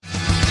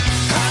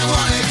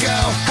go,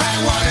 I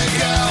wanna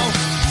go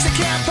to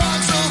Camp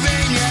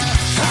Pennsylvania.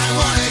 I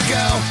wanna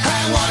go,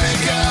 I wanna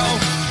go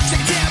to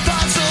Camp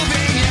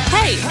Pennsylvania.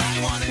 Hey,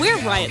 we're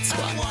Riot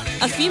Squad,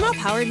 a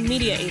female-powered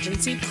media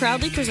agency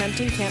proudly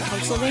presenting Camp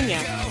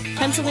Pennsylvania,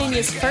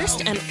 Pennsylvania's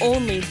first and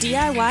only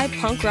DIY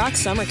punk rock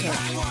summer camp.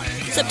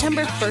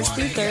 September 1st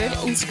through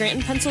 3rd in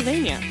Scranton,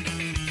 Pennsylvania.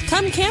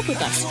 Come camp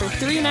with us for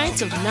 3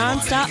 nights of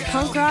non-stop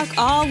punk rock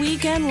all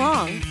weekend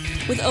long,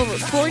 with over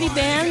 40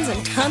 bands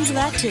and tons of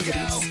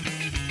activities.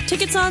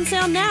 Tickets on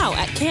sale now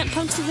at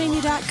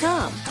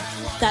camppunksylvania.com.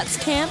 That's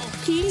camp,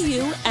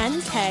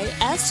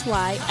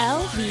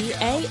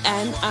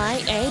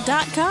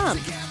 PUNKSYLVANIA.com.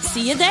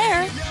 See you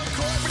there.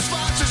 Corporate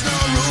sponsors, no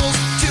rules.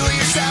 Do it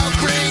yourself,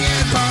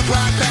 bringing punk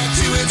rock back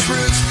to its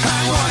roots.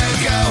 I wanna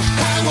go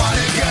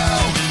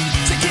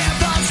to Camp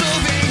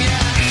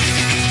Pennsylvania.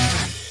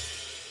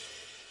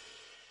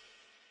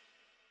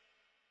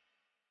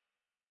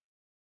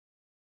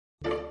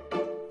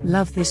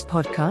 Love this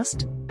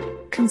podcast?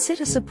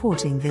 Consider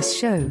supporting this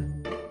show.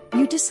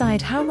 You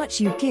decide how much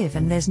you give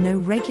and there's no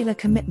regular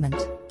commitment.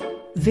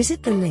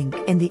 Visit the link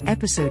in the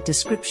episode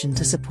description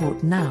to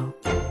support now.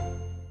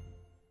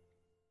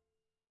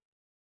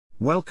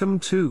 Welcome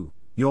to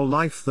Your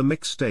Life the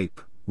Mixtape,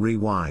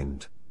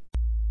 Rewind.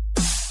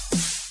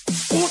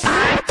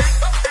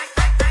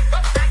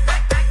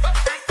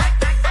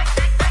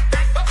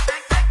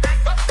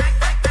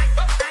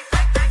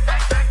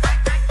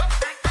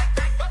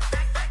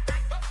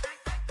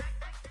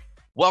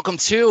 Welcome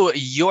to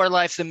Your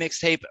Life the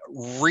Mixtape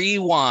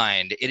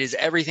Rewind. It is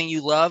everything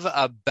you love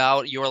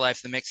about Your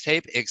Life the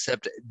Mixtape,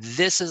 except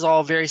this is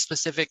all very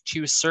specific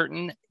to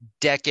certain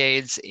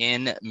decades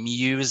in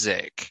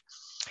music.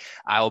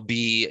 I'll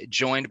be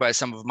joined by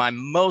some of my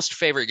most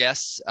favorite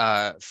guests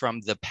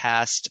from the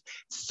past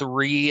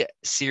 3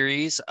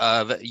 series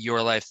of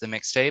Your Life the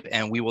Mixtape,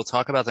 and we will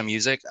talk about the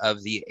music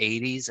of the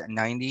 80s,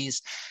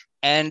 90s,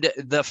 and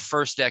the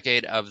first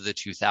decade of the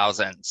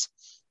 2000s.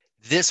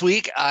 This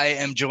week, I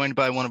am joined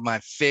by one of my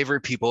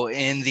favorite people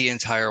in the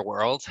entire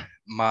world.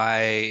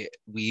 We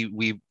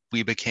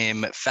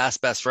became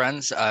fast best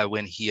friends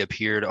when he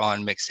appeared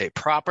on Mixtape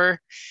Proper.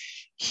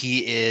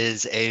 He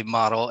is a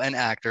model, an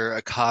actor,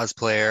 a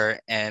cosplayer,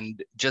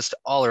 and just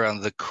all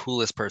around the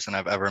coolest person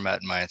I've ever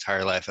met in my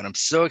entire life. And I'm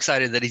so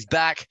excited that he's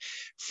back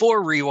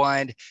for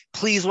Rewind.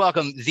 Please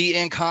welcome the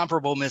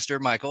incomparable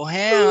Mr. Michael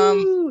HAMM.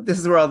 Ooh, this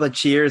is where all the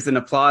cheers and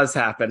applause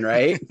happen,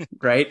 right?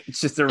 Right?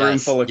 It's just a room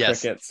full of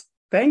crickets.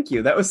 Thank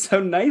you. That was so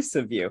nice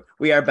of you.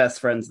 We are best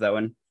friends, though,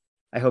 and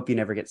I hope you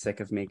never get sick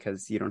of me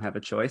because you don't have a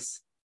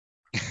choice.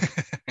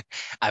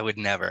 I would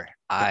never.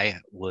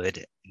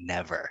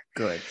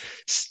 Good.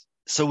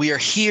 So we are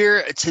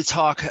here to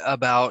talk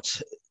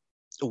about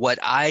what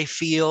I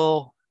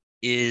feel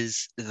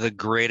is the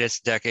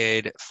greatest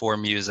decade for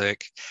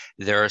music.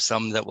 There are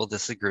some that will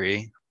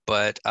disagree,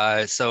 but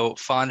so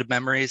fond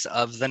memories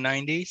of the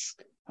 90s?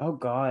 Oh,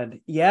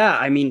 God. Yeah,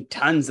 I mean,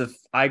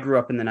 I grew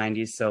up in the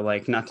 90s, so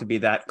like not to be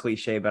that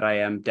cliche, but I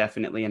am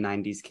definitely a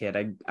 90s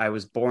kid. I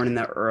was born in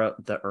the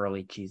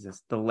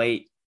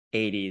late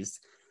 80s.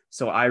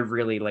 So I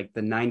really like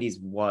the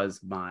 90s was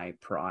my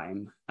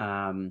prime.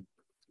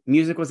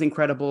 Music was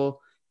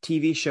incredible.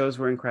 TV shows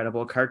were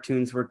incredible.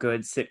 Cartoons were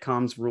good.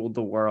 Sitcoms ruled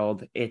the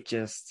world. It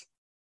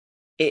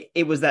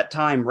was that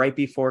time right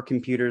before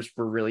computers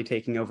were really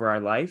taking over our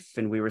life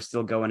and we were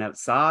still going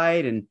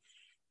outside. And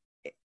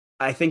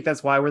I think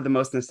that's why we're the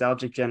most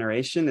nostalgic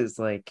generation, is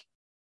like,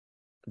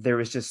 there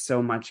was just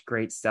so much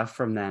great stuff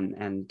from then.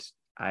 And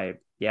I'm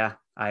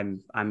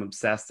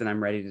obsessed and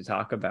I'm ready to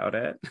talk about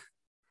it.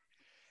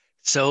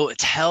 So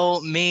tell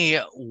me,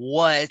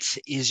 what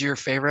is your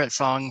favorite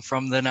song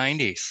from the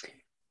 90s?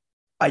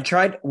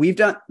 We've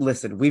done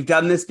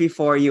this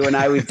before, you and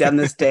I, we've done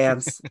this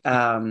dance.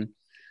 And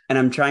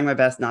I'm trying my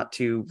best not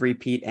to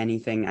repeat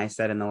anything I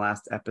said in the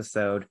last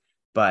episode,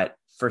 but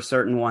for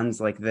certain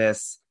ones like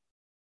this,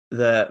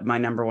 my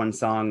number one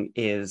song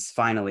is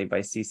Finally by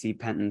CeCe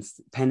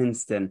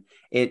Peniston.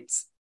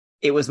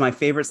 It was my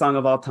favorite song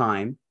of all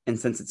time. And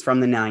since it's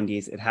from the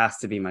 90s, it has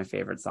to be my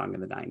favorite song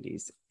of the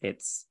 90s.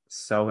 It's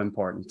so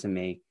important to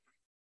me.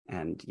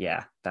 And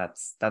yeah,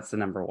 that's the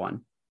number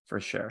one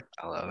for sure.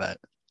 I love it.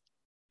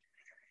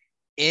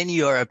 In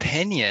your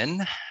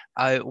opinion,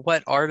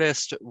 what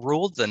artist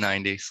ruled the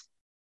 90s?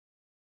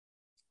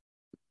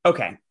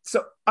 Okay,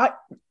 so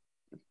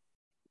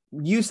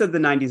you said the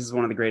 90s is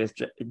one of the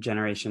greatest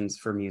generations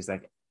for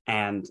music,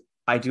 and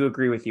I do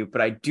agree with you,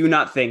 but I do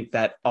not think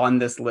that on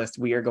this list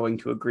we are going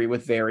to agree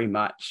with very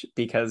much,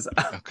 because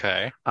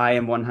okay, I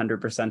am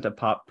 100% a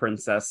pop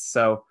princess.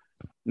 So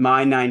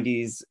my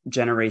 90s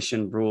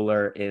generation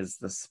ruler is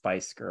the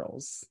Spice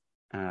Girls.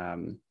 I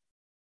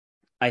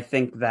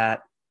think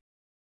that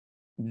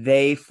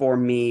for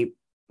me,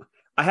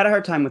 I had a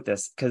hard time with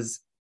this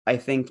because I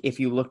think if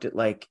you looked at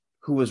like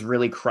who was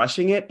really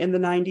crushing it in the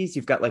 90s,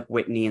 you've got like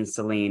Whitney and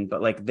Celine,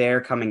 but like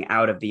they're coming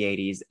out of the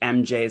 80s.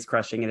 MJ is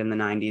crushing it in the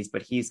 90s,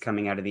 but he's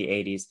coming out of the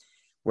 80s.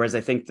 Whereas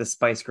I think the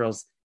Spice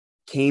Girls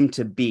came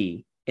to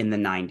be in the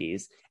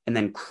 90s and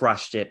then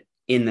crushed it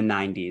in the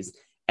 90s.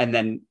 and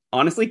then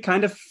honestly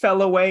kind of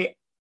fell away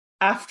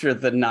after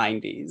the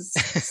 90s.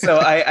 So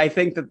I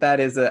think that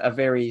is a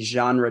very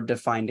genre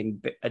defining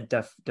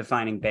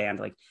band.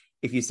 Like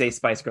if you say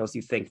Spice Girls,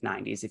 you think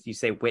 90s. If you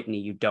say Whitney,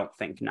 you don't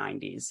think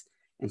 90s.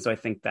 And so I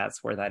think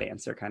that's where that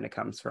answer kind of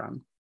comes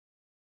from.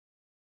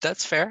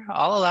 That's fair.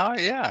 I'll allow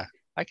it. Yeah,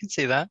 I can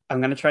see that.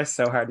 I'm going to try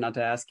so hard not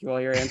to ask you all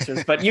your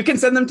answers, but you can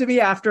send them to me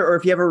after, or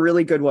if you have a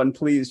really good one,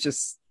 please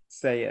just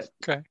say it.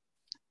 Okay.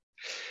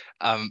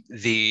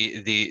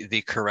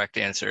 The correct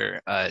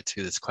answer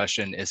to this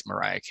question is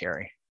Mariah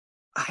Carey.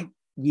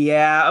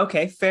 Yeah,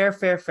 okay,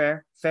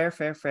 fair.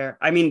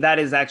 I mean, that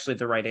is actually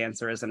the right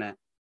answer, isn't it?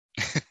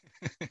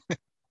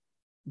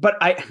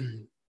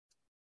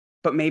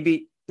 But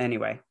maybe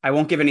anyway, I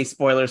won't give any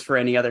spoilers for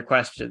any other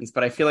questions,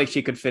 but I feel like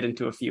she could fit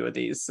into a few of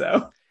these.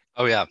 So,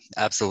 oh yeah,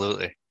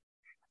 absolutely.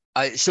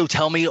 So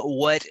tell me,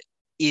 what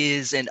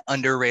is an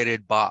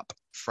underrated bop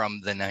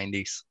from the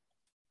 90s?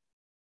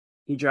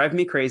 You drive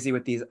me crazy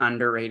with these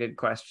underrated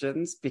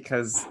questions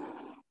because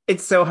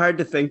it's so hard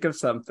to think of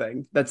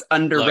something that's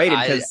underrated.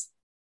 Because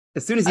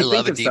as soon as you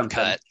think of something,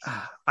 cut.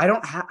 I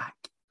don't have.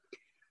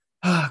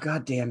 Oh,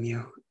 God damn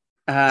you!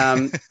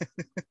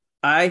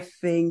 I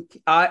think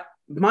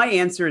my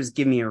answer is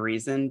 "Give Me a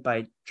Reason"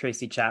 by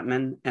Tracy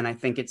Chapman, and I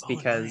think it's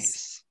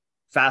because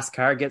Fast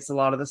Car gets a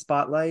lot of the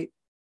spotlight,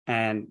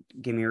 and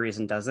 "Give Me a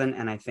Reason" doesn't.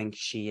 And I think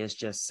she is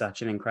just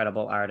such an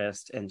incredible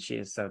artist, and she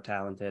is so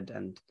talented.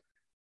 And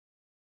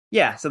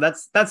yeah, so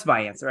that's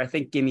my answer. I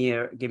think "Give Me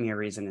a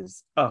Reason"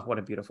 is what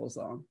a beautiful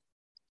song.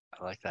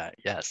 I like that.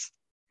 Yes.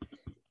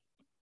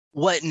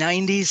 What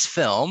 90s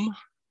film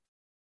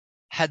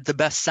had the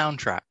best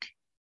soundtrack?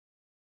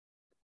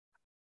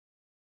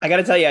 I got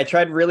to tell you, I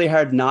tried really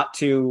hard not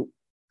to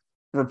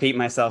repeat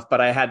myself, but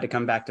I had to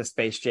come back to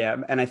Space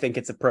Jam, and I think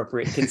it's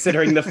appropriate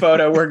considering the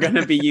photo we're going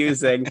to be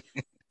using.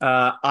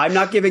 I'm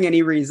not giving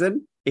any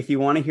reason. If you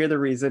want to hear the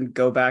reason,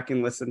 go back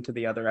and listen to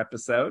the other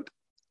episode.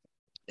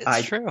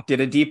 It's true. Did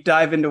a deep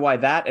dive into why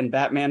that and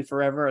Batman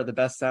Forever are the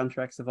best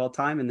soundtracks of all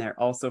time, and they're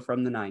also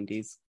from the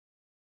 90s.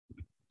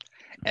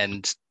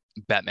 And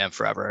Batman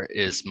Forever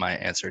is my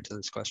answer to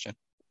this question.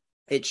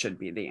 It should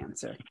be the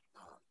answer.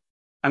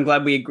 I'm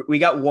glad we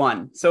got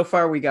one. So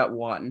far, we got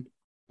one.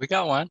 We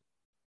got one.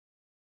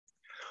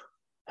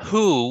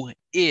 Who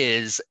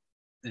is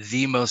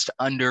the most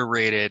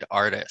underrated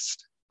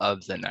artist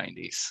of the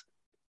 90s?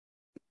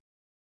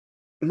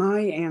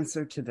 My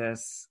answer to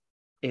this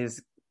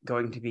is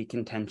going to be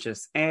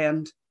contentious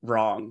and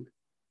wrong.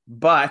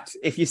 But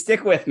if you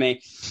stick with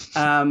me,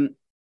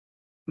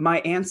 my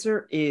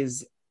answer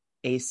is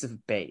Ace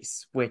of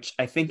Base, which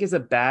I think is a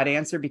bad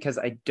answer because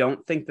I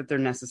don't think that they're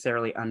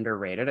necessarily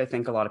underrated. I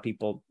think a lot of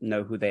people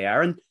know who they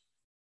are, and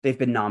they've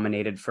been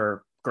nominated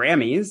for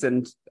Grammys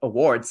and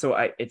awards, so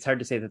it's hard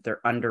to say that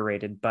they're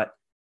underrated. But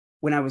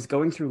when I was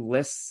going through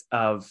lists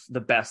of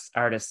the best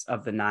artists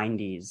of the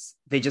 90s,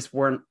 they just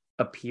weren't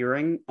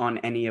appearing on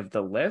any of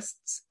the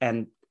lists,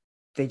 and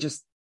they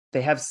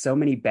have so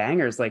many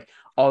bangers, like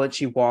All That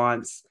She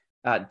Wants,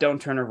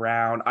 Don't Turn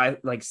Around, I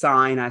like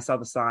Sign, I Saw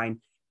the Sign.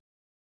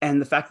 And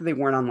the fact that they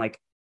weren't on like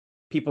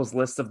people's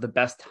lists of the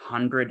best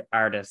 100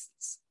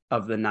 artists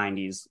of the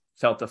 90s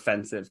felt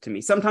offensive to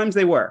me. Sometimes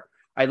they were.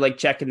 I'd like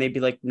check and they'd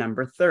be like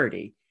number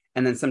 30.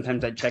 And then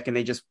sometimes I'd check and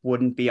they just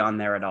wouldn't be on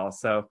there at all.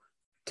 So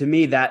to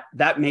me, that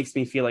makes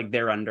me feel like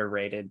they're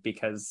underrated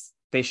because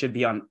they should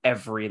be on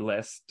every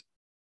list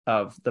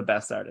of the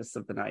best artists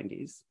of the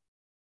 90s.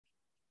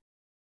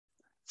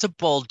 It's a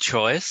bold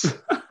choice.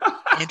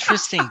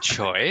 Interesting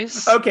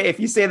choice. Okay,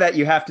 if you say that,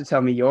 you have to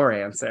tell me your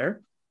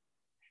answer.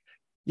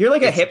 You're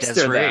like a hipster,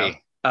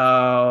 Desiree. though.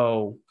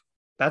 Oh,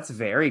 that's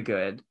very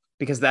good.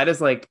 Because that is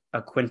like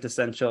a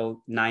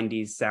quintessential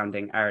 90s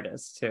sounding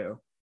artist, too.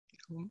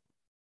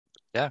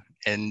 Yeah.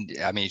 And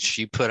I mean,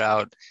 she put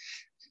out,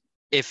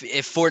 if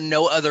for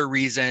no other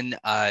reason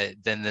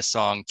than the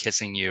song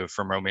Kissing You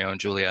from Romeo and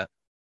Juliet.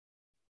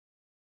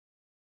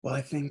 Well,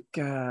 I think,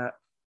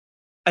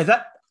 is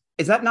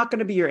that not going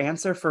to be your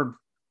answer for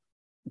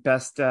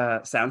best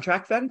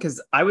soundtrack then?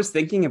 Because I was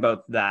thinking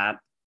about that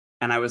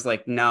and I was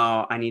like,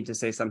 no, I need to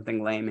say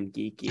something lame and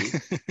geeky.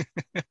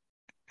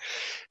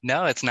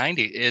 No, it's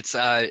 90. It's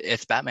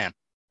Batman.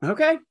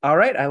 Okay. All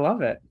right. I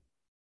love it.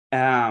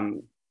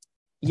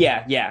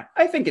 Yeah.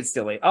 I think it's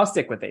still I'll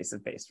stick with Ace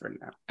of Base for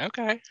now.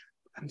 Okay.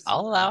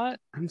 I'll allow it.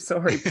 I'm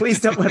sorry. Please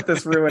don't let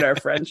this ruin our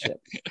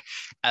friendship.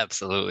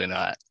 Absolutely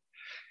not.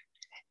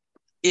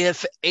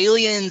 If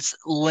aliens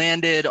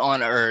landed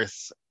on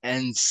Earth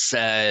and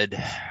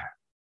said,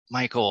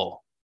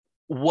 Michael,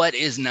 what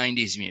is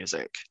 90s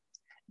music?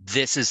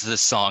 This is the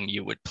song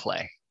you would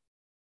play.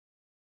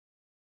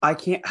 I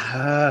can't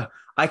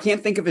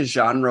think of a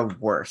genre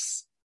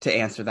worse to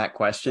answer that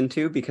question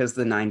to because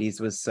the 90s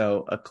was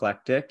so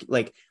eclectic.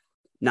 Like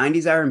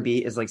 90s R&B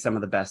is like some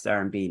of the best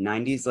R&B.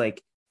 90s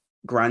like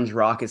grunge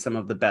rock is some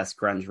of the best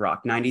grunge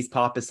rock. 90s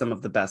pop is some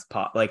of the best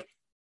pop. Like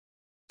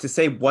to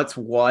say what's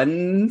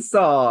one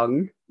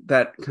song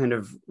that kind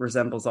of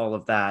resembles all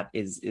of that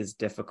is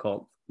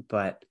difficult,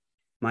 but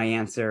my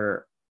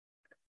answer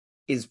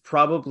is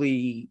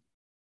probably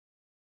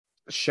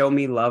Show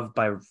Me Love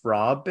by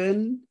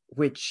Robin,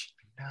 which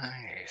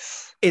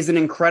Nice. is an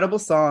incredible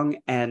song.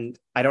 And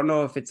I don't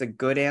know if it's a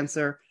good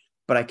answer,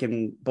 but I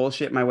can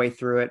bullshit my way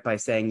through it by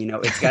saying,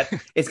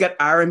 it's got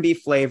R&B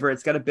flavor.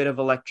 It's got a bit of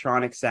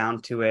electronic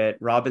sound to it.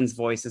 Robin's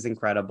voice is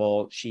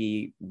incredible.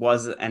 She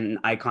was an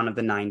icon of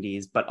the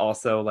 90s, but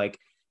also like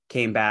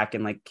came back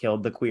and like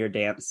killed the queer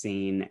dance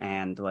scene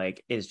and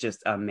like is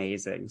just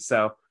amazing.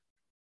 So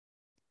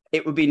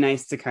it would be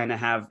nice to kind of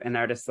have an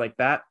artist like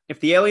that. If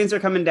the aliens are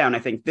coming down, I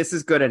think this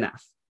is good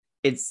enough.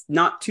 It's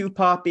not too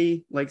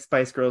poppy like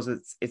Spice Girls.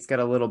 It's got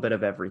a little bit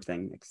of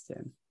everything mixed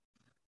in.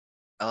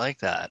 I like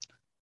that.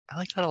 I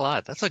like that a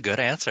lot. That's a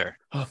good answer.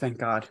 Oh, thank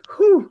God.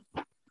 Whew.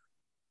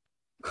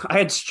 I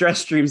had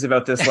stress dreams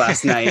about this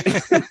last night.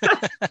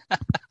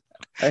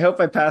 I hope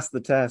I passed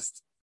the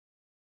test.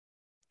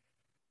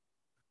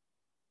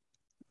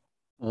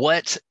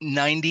 What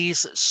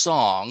 90s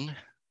song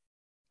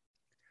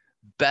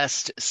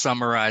best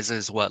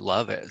summarizes what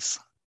love is?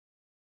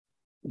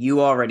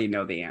 You already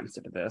know the answer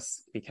to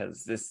this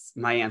because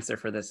my answer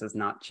for this has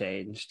not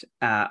changed.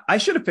 I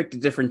should have picked a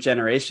different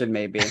generation,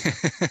 maybe.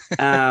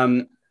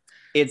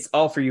 It's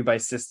All For You by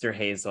Sister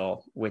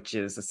Hazel, which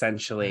is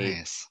essentially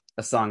Nice.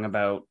 a song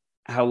about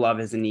how love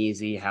isn't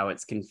easy, how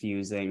it's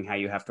confusing, how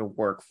you have to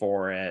work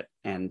for it.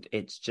 And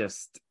it's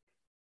just,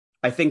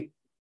 I think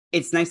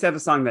it's nice to have a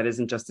song that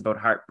isn't just about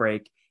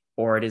heartbreak,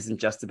 or it isn't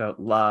just about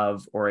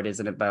love, or it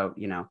isn't about,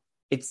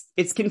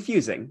 it's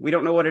confusing. We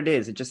don't know what it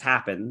is. It just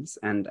happens.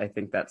 And I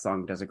think that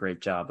song does a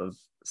great job of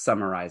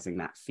summarizing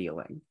that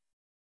feeling.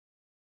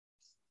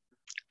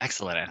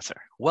 Excellent answer.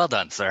 Well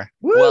done, sir.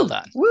 Woo! Well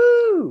done.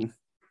 Woo!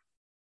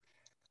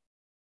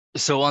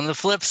 So on the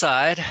flip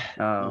side,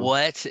 Oh.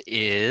 what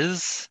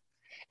is,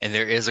 and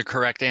there is a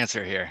correct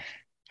answer here,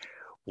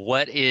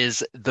 what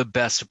is the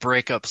best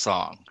breakup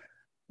song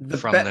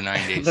from the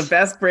 90s? The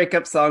best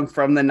breakup song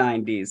from the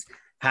 90s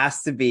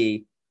has to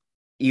be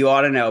You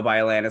Ought to Know by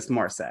Alanis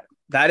Morissette.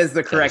 That is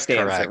the correct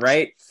answer,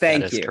 right?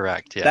 Thank you. That is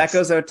correct, yes. That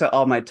goes out to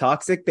all my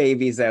toxic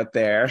babies out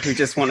there who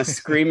just want to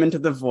scream into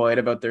the void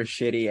about their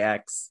shitty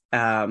ex.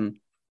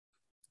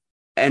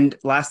 And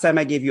last time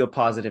I gave you a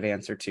positive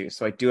answer too.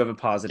 So I do have a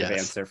positive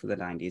answer for the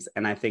 90s.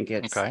 And I think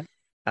it's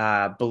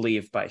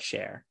Believe by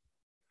Cher.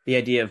 The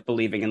idea of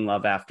believing in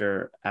love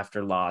after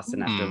loss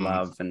and after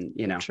love. And,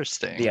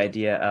 Interesting. The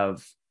idea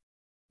of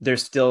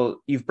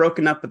you've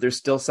broken up, but there's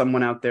still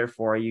someone out there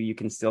for you. You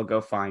can still go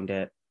find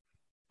it.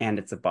 And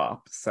it's a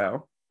bop.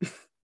 So,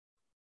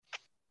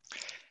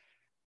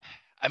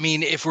 I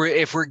mean, if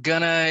we're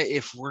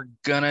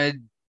gonna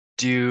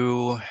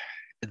do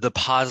the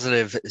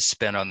positive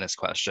spin on this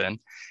question,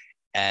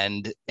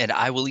 and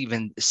I will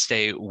even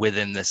stay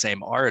within the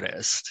same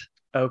artist.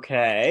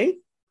 Okay.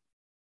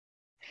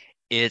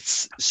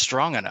 It's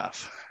Strong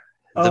Enough.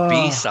 The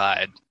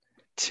B-side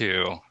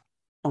to.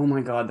 Oh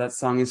my God, that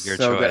song is Your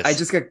so choice. good. I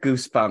just got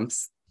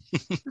goosebumps.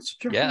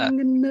 Strong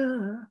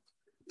enough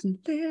to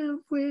live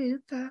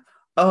with that.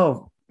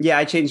 Oh, yeah,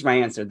 I changed my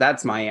answer.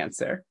 That's my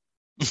answer.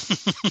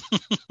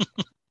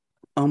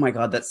 Oh my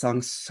God, that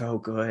song's so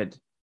good.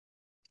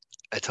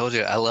 I told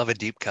you, I love a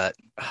deep cut.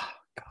 Oh,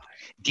 God.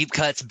 Deep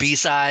cuts,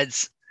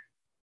 B-sides.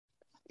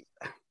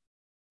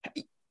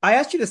 I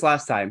asked you this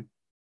last time.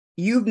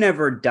 You've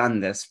never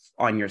done this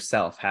on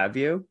yourself, have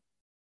you?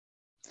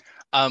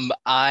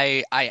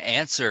 I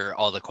answer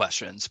all the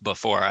questions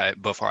before I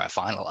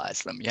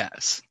finalize them.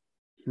 Yes.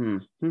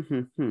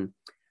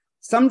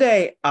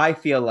 Someday, I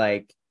feel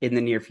like in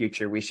the near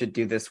future, we should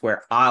do this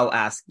where I'll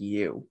ask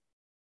you.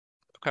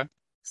 Okay.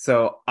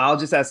 So I'll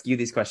just ask you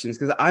these questions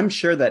because I'm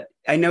sure that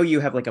I know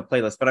you have like a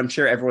playlist, but I'm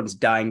sure everyone's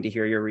dying to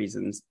hear your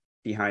reasons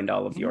behind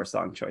all of your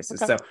song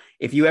choices. Okay. So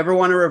if you ever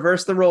want to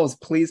reverse the roles,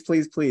 please,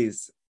 please,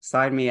 please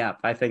sign me up.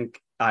 I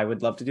think I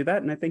would love to do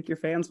that. And I think your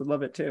fans would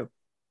love it too.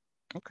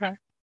 Okay.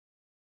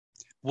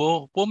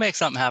 We'll make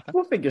something happen.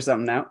 We'll figure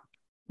something out.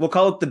 We'll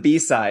call it the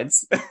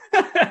B-sides.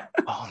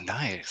 Oh,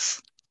 nice.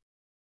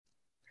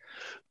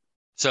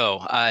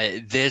 So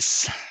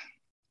this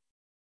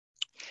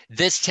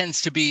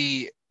tends to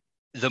be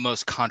the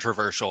most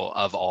controversial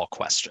of all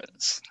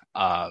questions.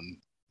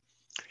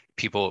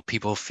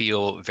 People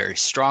feel very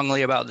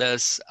strongly about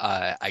this.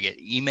 I get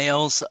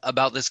emails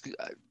about this,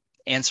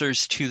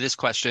 answers to this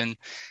question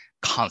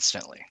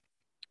constantly.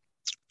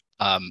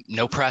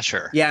 No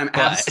pressure. Yeah, I'm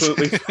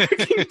absolutely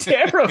fucking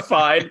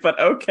terrified, but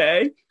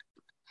okay.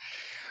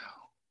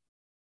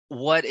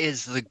 What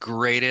is the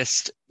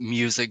greatest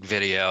music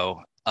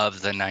video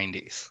of the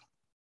 90s?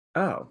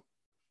 Oh,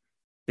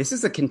 this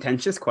is a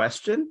contentious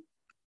question.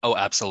 Oh,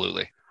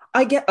 absolutely.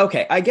 I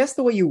guess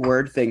the way you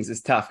word things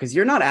is tough because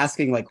you're not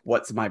asking like,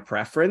 what's my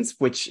preference,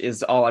 which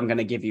is all I'm going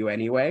to give you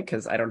anyway,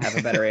 because I don't have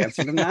a better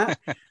answer than that.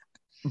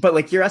 But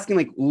like, you're asking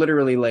like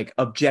literally like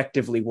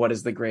objectively, what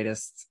is the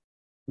greatest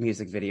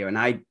music video? And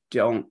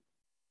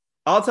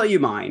I'll tell you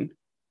mine.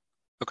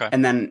 Okay.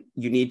 And then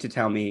you need to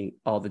tell me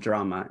all the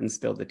drama and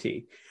spill the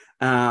tea.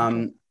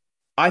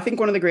 I think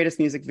one of the greatest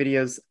music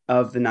videos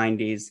of the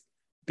 90s,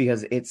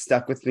 because it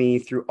stuck with me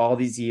through all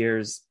these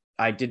years,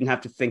 I didn't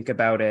have to think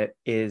about it,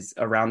 is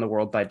Around the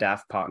World by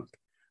Daft Punk.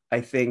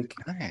 I think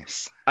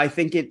Nice.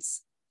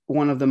 it's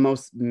one of the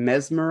most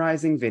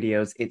mesmerizing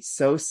videos. It's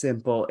so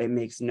simple. It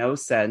makes no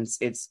sense.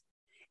 It's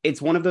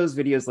one of those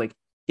videos like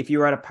if you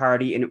were at a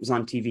party and it was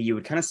on TV, you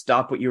would kind of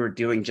stop what you were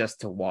doing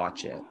just to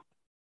watch it.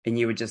 And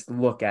you would just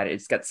look at it.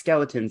 It's got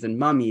skeletons and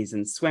mummies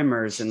and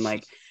swimmers and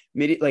like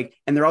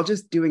and they're all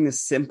just doing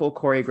this simple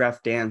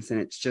choreographed dance,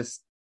 and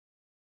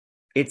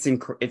it's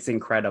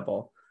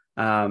incredible.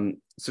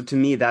 So to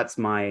me, that's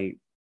my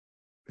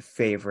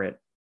favorite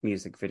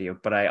music video.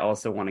 But I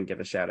also want to give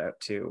a shout out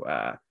to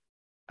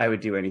I Would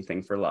Do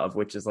Anything for Love,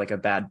 which is like a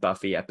bad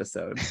Buffy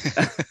episode.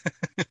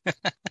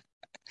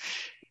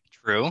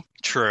 True.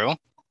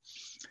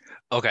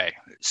 Okay,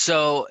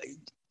 so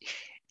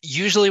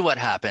usually what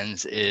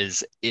happens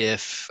is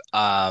if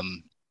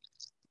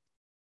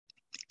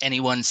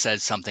anyone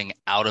says something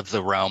out of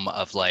the realm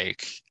of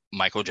like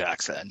Michael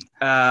Jackson,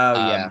 Oh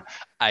yeah,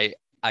 I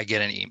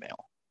get an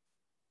email.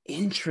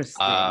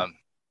 interesting.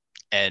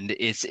 And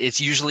it's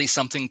usually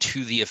something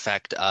to the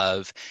effect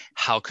of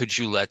how could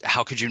you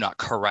not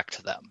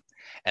correct them?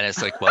 And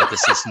it's like, well,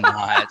 this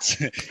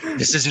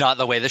is not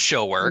the way the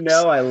show works.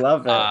 No, I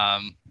love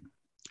it.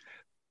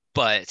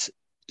 But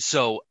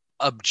so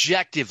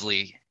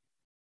objectively,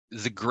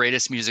 the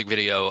greatest music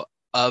video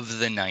of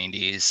the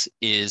 90s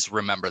is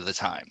Remember the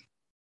Time.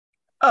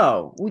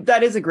 Oh,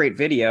 that is a great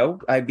video.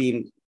 I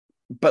mean,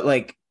 but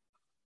like,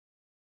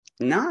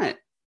 not.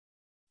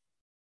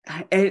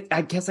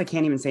 I guess I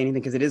can't even say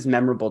anything because it is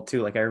memorable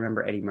too. Like I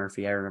remember Eddie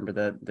Murphy. I remember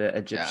the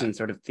Egyptian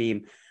sort of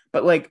theme.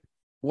 But like,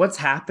 what's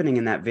happening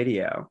in that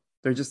video?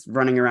 They're just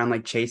running around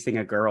like chasing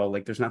a girl.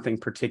 Like there's nothing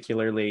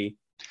particularly.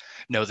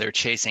 No, they're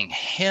chasing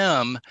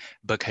him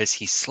because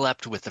he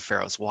slept with the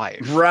Pharaoh's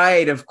wife.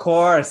 Right, of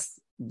course.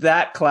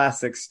 That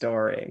classic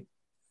story.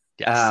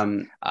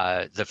 Yes.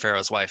 The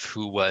Pharaoh's wife,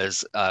 who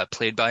was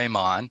played by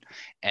Iman,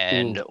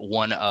 and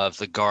one of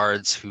the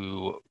guards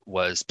who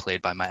was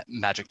played by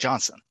Magic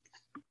Johnson.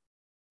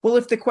 Well,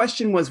 if the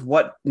question was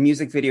what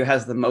music video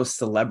has the most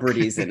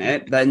celebrities in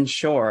it, then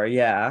sure,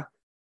 yeah.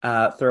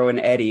 Throw in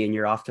Eddie and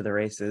you're off to the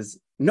races.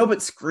 No,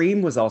 but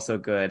Scream was also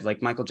good.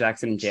 Like Michael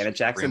Jackson and Janet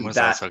Jackson. Scream was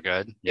also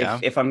good. Yeah.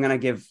 If I'm going to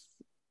give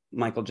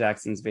Michael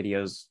Jackson's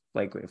videos,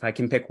 like if I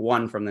can pick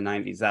one from the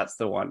 90s, that's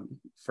the one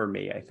for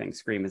me. I think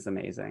Scream is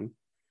amazing.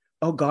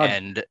 Oh, God.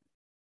 And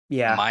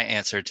yeah, my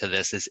answer to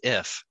this is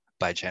If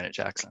by Janet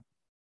Jackson.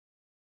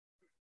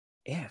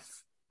 If.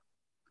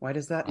 Why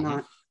does that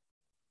not?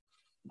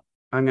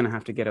 I'm going to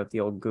have to get out the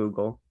old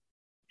Google.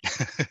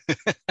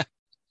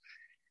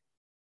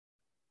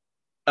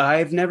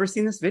 I've never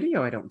seen this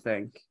video, I don't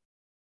think.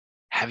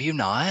 Have you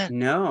not?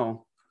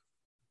 No.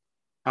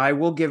 I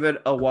will give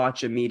it a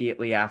watch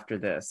immediately after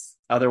this.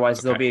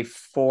 Otherwise, there'll be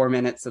 4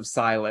 minutes of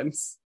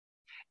silence.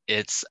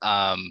 It's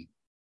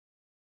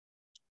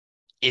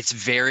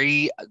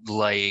very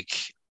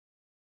like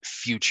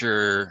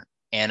future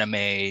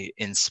anime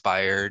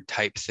inspired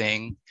type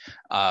thing.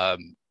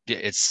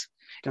 It's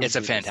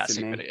a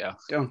fantastic video.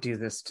 Don't do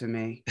this to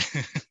me.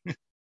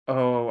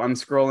 Oh, I'm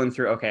scrolling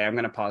through. Okay, I'm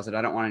going to pause it.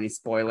 I don't want any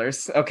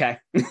spoilers. Okay.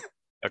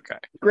 Okay.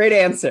 Great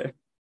answer.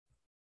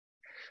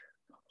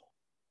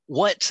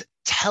 What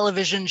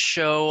television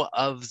show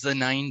of the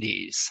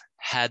 90s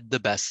had the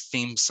best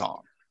theme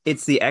song?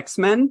 It's the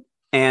X-Men,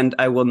 and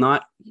I will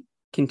not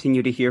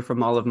continue to hear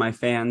from all of my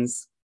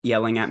fans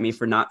yelling at me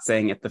for not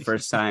saying it the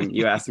first time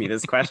you asked me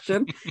this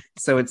question.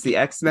 So it's the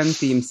X-Men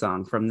theme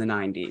song from the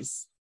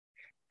 90s.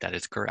 That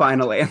is correct.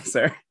 Final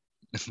answer.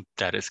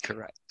 That is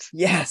correct.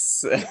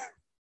 Yes.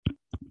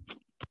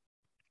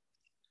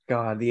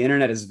 God, the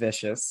internet is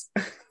vicious.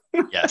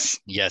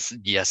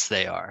 Yes,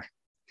 they are.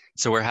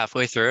 So we're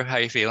halfway through. How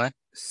are you feeling?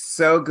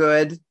 So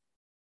good.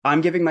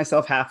 I'm giving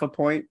myself half a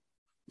point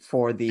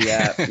for the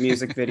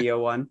music video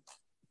one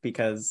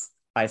because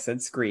I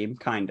said Scream,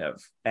 kind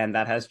of, and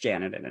that has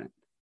Janet in it.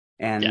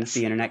 And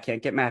the internet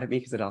can't get mad at me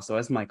because it also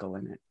has Michael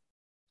in it.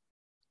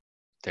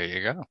 There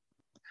you go.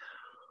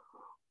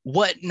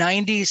 What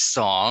 90s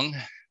song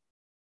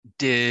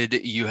did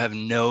you have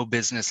no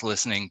business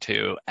listening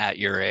to at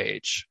your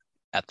age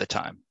at the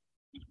time?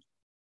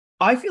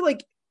 I feel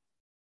like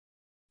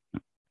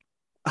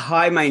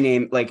Hi, My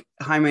Name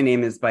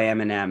Is by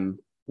Eminem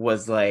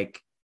was like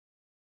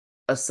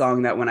a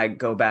song that when I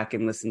go back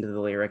and listen to the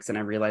lyrics and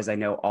I realize I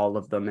know all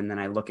of them, and then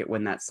I look at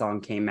when that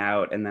song came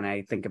out and then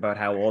I think about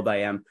how old I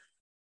am,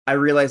 I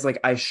realize like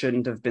I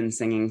shouldn't have been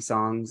singing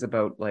songs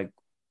about like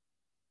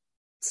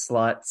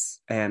sluts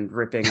and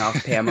ripping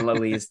off Pamela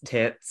Lee's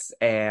tits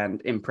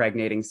and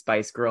impregnating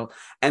Spice Girl.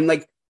 And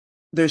like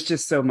there's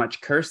just so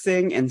much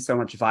cursing and so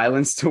much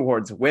violence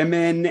towards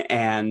women,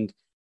 and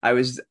I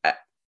was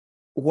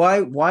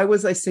why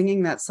was I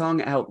singing that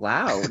song out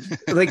loud?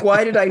 Like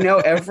why did I know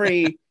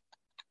every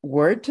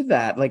word to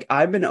that? Like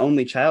I'm an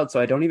only child, so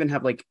I don't even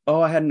have like,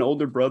 oh, I had an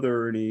older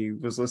brother and he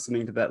was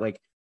listening to that. Like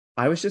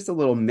I was just a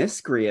little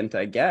miscreant,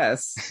 I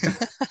guess.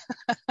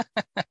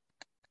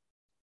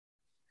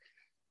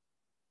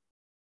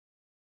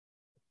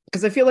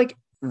 Because I feel like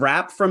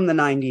rap from the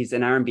 90s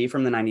and R&B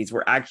from the 90s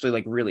were actually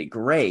like really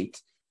great.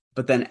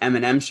 But then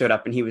Eminem showed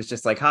up and he was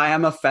just like, "Hi,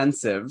 I'm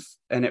offensive,"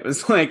 and it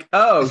was like,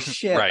 "Oh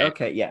shit, Right.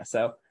 okay, yeah."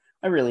 So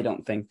I really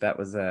don't think that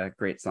was a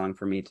great song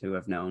for me to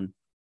have known.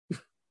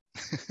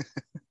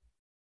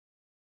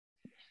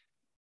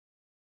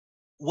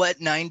 What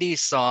 90s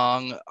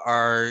song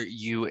are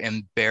you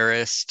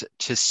embarrassed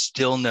to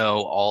still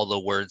know all the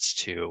words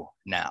to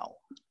now?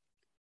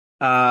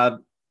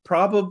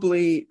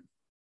 Probably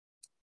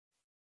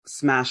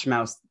Smash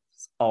Mouth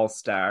All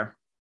Star.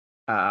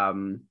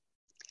 Um,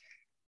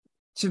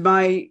 to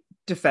my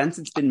defense,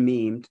 it's been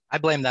memed. I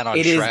blame that on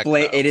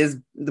Shrek, It is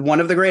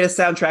one of the greatest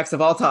soundtracks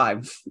of all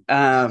time.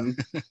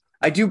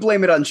 I do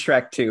blame it on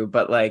Shrek too,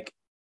 but like,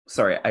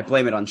 sorry, I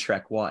blame it on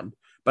Shrek 1,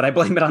 but I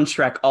blame it on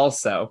Shrek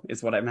also,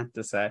 is what I meant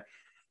to say.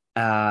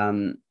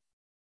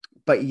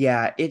 But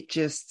yeah,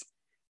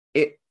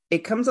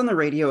 it comes on the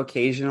radio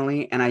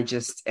occasionally, and I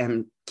just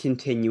am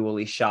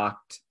continually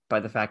shocked by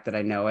the fact that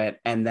I know it,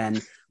 and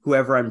then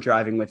whoever I'm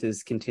driving with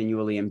is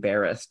continually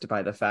embarrassed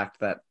by the fact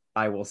that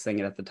I will sing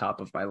it at the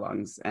top of my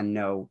lungs and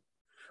know,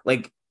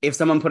 like, if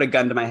someone put a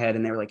gun to my head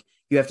and they were like,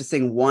 "You have to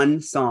sing one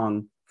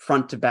song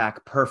front to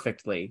back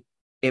perfectly,"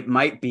 it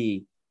might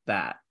be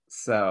that.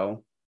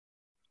 So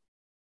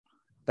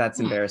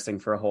that's embarrassing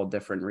for a whole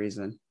different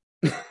reason.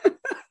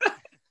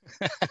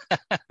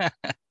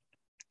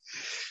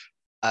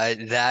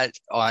 That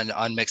on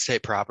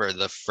Mixtape proper,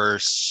 the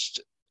first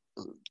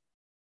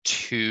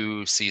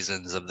 2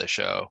 seasons of the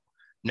show.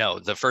 No,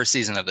 the first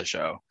season of the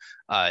show.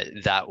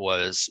 That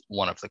was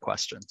one of the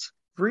questions.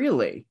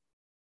 Really?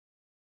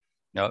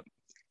 Nope.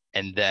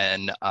 And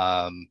then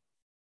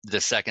the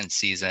second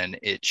season,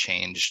 it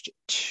changed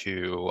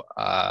to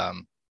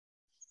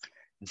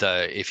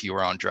if you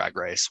were on Drag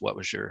Race, what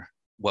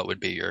would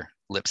be your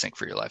lip sync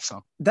for your life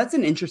song? That's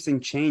an interesting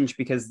change,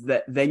 because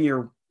then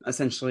you're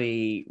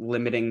essentially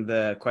limiting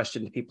the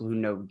question to people who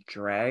know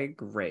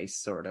Drag Race,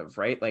 sort of,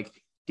 right? Like,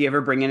 do you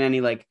ever bring in any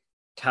like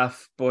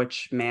tough,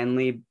 butch,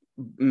 manly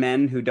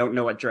men who don't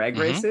know what Drag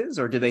Race is,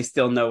 or do they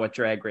still know what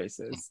Drag Race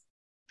is?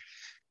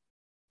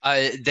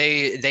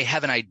 They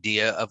have an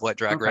idea of what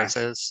Drag Race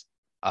is,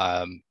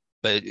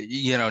 but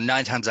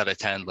 9 times out of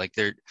 10, like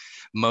they're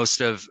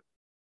most of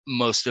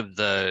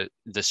the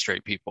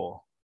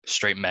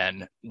straight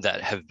men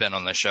that have been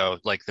on the show,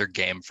 like they're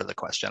game for the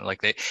question.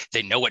 Like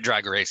they know what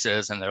Drag Race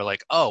is, and they're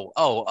like,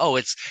 oh,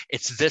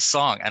 it's this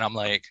song, and I'm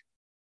like,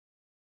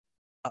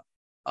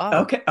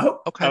 okay,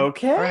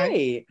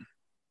 right.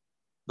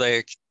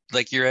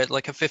 Like you're at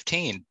like a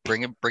 15.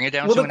 Bring it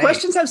down. Well, to the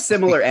questions have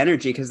similar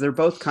energy, because they're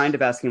both kind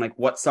of asking like,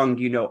 what song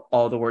do you know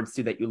all the words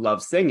to that you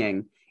love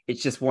singing?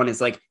 It's just one is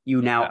like,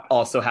 you now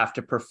also have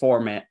to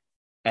perform it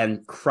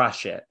and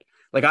crush it.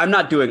 Like, I'm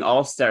not doing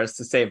All Stars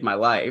to save my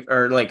life,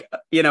 or like,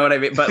 you know what I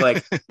mean? But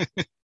like,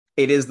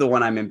 it is the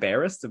one I'm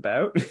embarrassed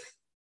about.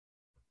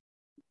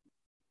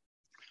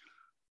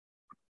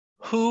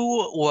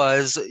 Who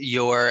was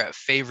your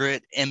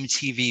favorite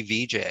MTV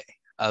VJ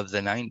of the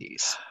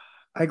 90s?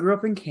 I grew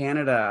up in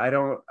Canada. I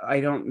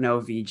don't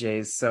know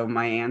VJs, so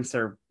my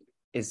answer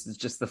is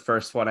just the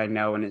first one I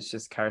know, and it's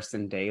just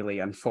Carson Daly,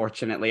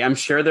 unfortunately. I'm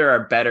sure there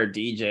are better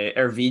DJ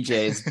or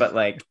VJs, but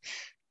like,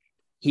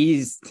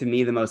 he's to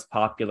me the most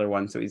popular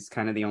one, so he's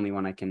kind of the only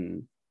one I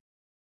can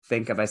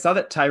think of. I saw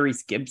that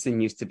Tyrese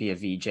Gibson used to be a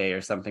VJ or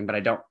something, but I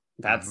don't.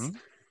 That's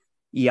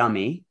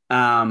yummy.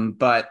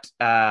 But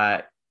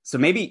so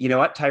maybe, you know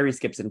what, Tyrese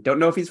Gibson. Don't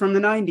know if he's from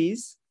the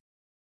 90s.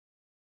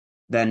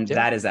 Then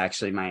that is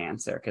actually my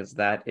answer, because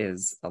that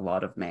is a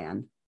lot of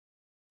man.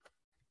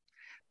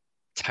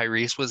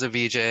 Tyrese was a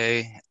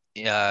VJ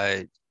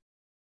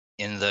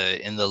in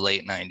the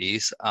late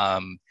 90s.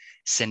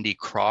 Cindy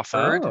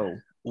Crawford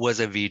was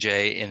a VJ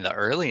in the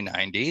early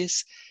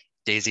 90s.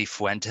 Daisy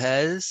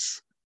Fuentes.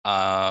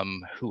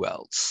 Who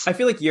else? I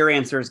feel like your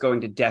answer is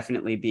going to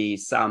definitely be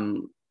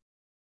some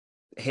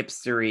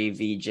hipstery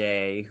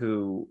VJ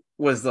who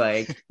was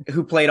like,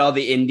 who played all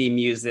the indie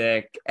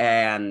music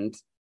and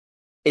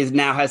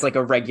now has like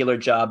a regular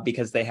job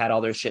because they had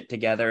all their shit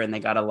together and they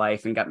got a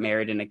life and got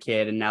married and a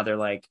kid, and now they're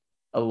like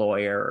a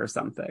lawyer or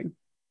something.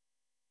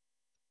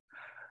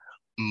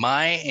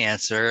 My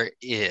answer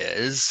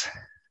is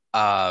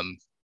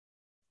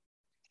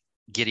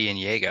Gideon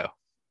Yago.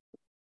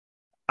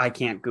 I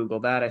can't Google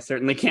that. I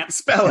certainly can't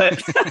spell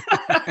it.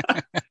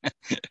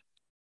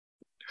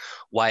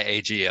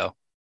 YAGO.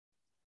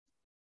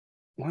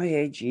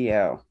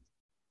 YAGO.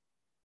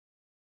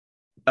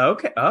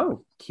 Okay.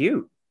 Oh,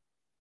 cute.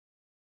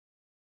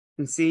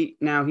 And see,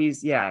 now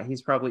he's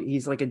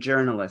like a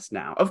journalist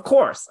now. Of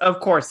course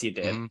you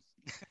did.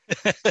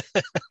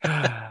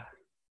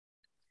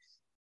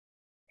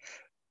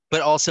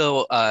 But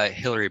also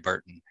Hillary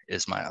Burton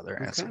is my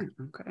other answer.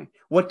 Okay.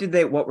 What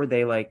were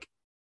they like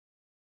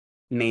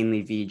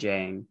mainly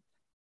VJing?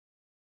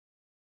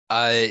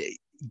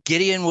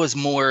 Gideon was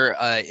more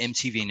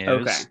MTV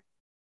News.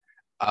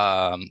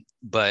 Okay.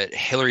 But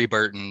Hillary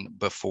Burton,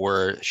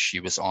 before she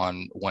was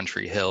on One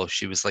Tree Hill,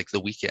 she was like the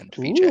weekend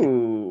VJ.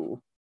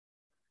 Ooh.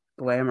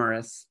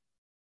 Glamorous.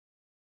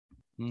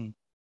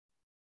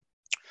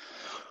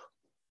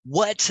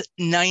 What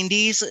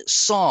 90s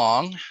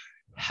song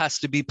Has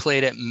to be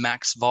played at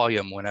max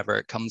volume whenever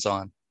it comes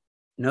on.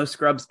 No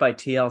Scrubs by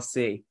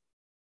TLC.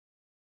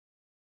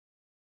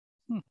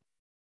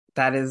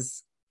 That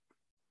is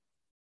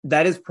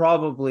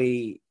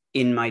probably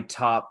in my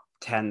top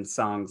 10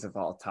 songs of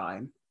all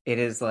time. It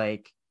is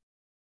like,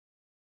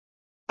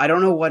 I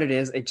don't know what it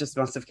is. It just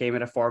must have came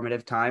at a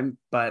formative time,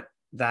 but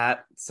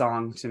that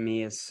song to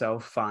me is so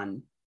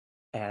fun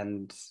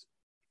and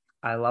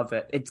I love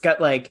it. It's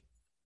got like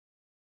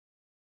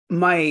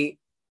my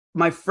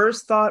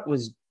first thought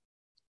was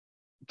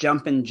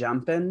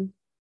jumpin'.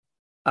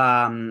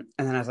 And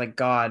then I was like,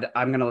 God,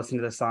 I'm going to listen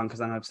to this song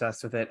because I'm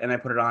obsessed with it. And I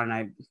put it on and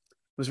I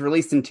was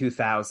released in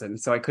 2000,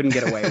 so I couldn't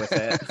get away with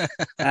it.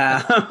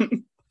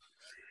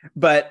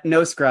 But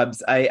no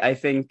Scrubs. I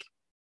think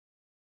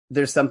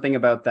there's something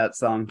about that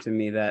song to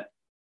me that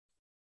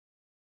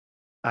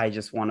I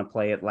just want to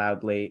play it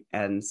loudly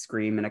and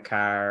scream in a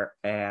car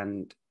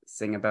and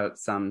sing about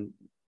some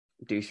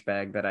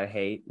douchebag that I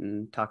hate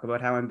and talk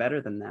about how I'm better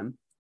than them.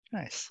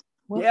 Nice.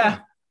 Well yeah.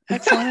 Done.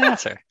 Excellent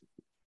answer.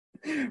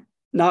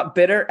 Not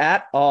bitter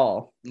at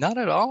all. Not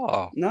at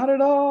all. Not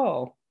at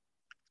all.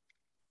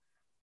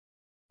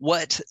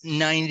 What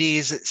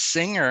 90s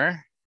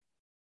singer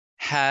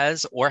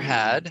has or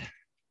had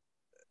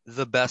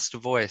the best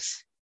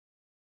voice?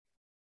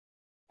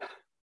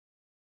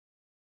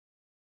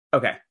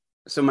 Okay.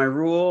 So my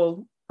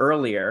rule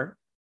earlier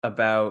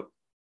about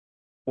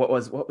what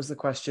was the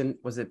question?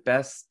 Was it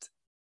best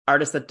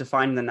artist that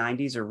defined the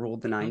 90s or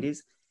ruled the 90s?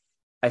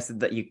 I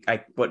said that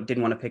I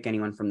didn't want to pick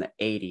anyone from the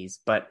 80s,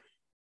 but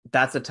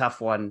that's a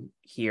tough one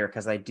here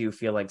because I do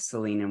feel like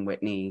Celine and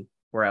Whitney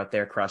were out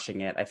there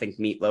crushing it. I think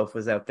Meatloaf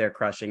was out there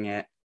crushing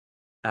it.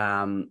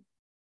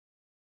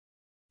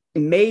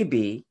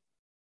 Maybe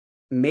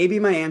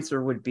my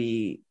answer would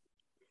be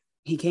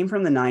he came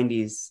from the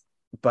 90s,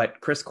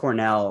 but Chris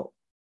Cornell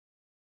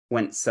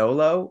went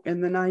solo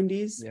in the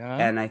 90s. Yeah.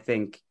 And I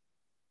think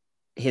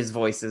his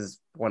voice is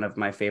one of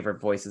my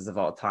favorite voices of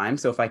all time.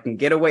 So if I can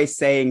get away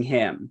saying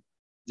him,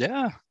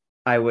 yeah,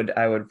 I would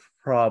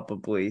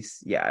probably,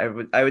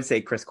 I would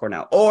say Chris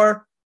Cornell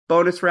or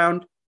bonus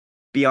round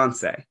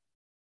Beyonce,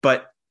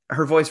 but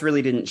her voice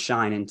really didn't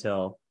shine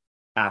until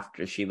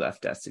after she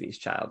left Destiny's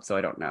Child. So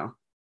I don't know.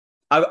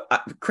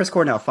 Chris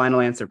Cornell,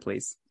 final answer,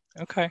 please.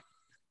 Okay.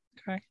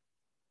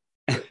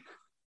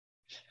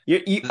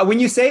 You when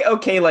you say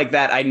okay like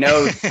that, I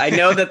know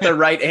that the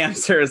right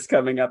answer is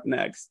coming up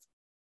next.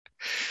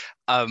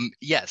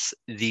 Yes,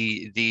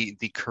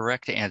 the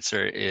correct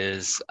answer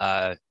is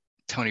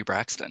Toni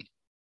Braxton.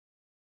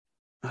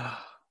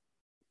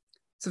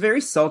 It's a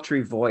very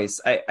sultry voice.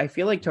 I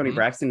feel like Toni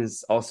Braxton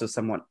is also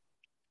somewhat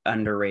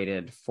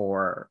underrated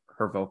for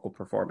her vocal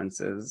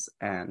performances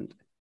and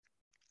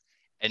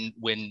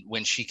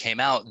when she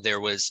came out,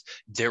 there was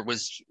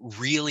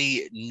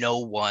really no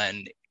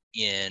one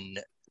in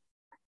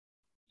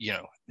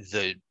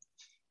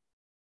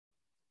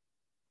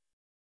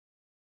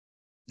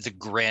the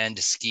grand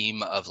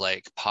scheme of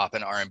like pop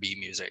and R&B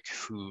music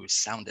who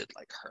sounded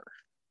like her.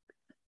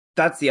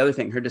 That's the other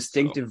thing. Her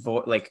distinctive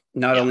voice, like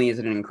not only is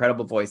it an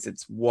incredible voice,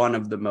 it's one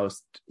of the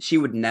most. She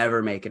would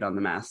never make it on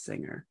The Masked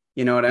Singer.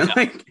 You know what I'm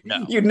like?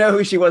 No. You'd know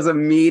who she was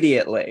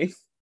immediately.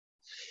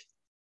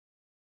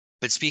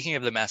 But speaking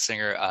of The Masked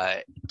Singer,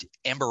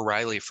 Amber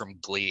Riley from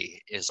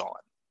Glee is on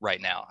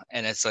right now,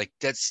 and it's like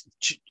listen.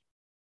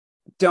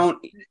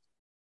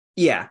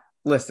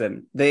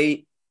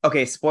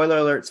 Spoiler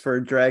alerts for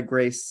Drag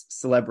Race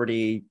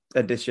Celebrity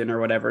Edition or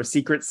whatever,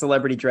 Secret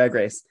Celebrity Drag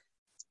Race.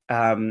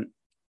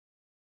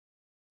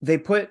 They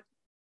put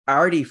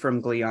Artie from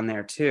Glee on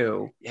there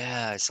too.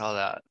 Yeah, I saw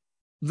that.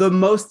 The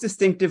most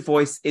distinctive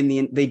voice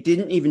they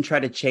didn't even try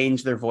to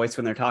change their voice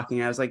when they're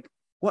talking. I was like,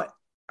 what?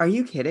 Are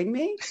you kidding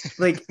me?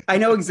 Like, I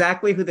know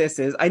exactly who this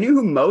is. I knew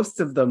who most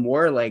of them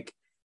were, like,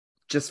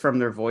 just from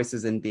their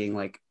voices and being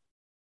like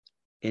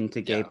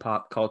into gay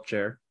pop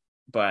culture.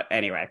 But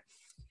anyway,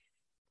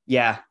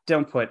 yeah,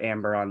 don't put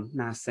Amber on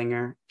Masked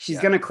Singer. She's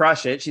gonna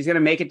crush it. She's gonna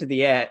make it to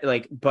the end,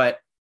 like, but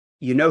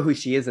you know who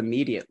she is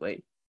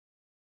immediately.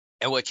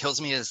 And what kills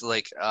me is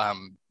like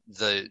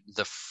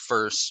the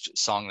first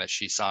song that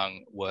she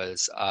sung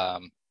was I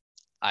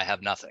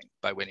Have Nothing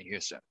by Whitney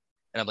Houston.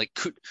 And I'm like,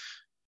 could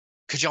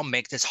y'all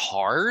make this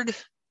hard?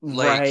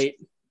 Like, right.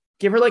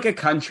 Give her like a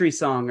country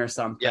song or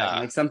something. Yeah.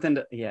 Like something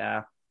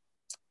yeah.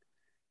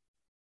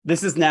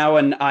 This is now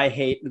an I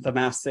Hate the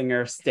Masked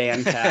Singer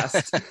stan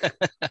cast.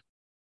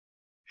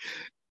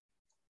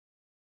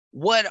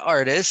 What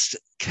artist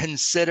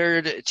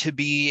considered to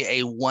be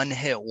a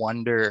one-hit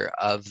wonder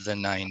of the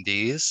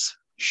 90s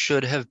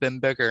should have been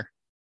bigger?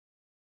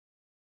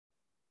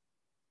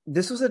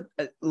 This was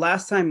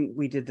last time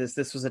we did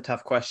this was a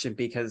tough question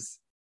because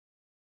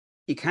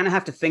you kind of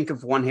have to think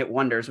of one-hit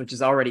wonders, which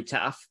is already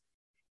tough.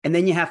 And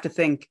then you have to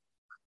think,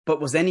 but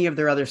was any of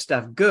their other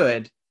stuff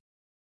good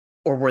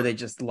or were they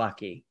just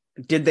lucky?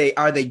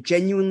 Are they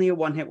genuinely a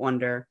one-hit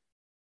wonder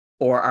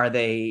or are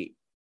they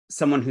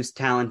someone who's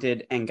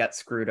talented and got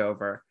screwed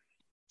over?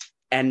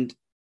 And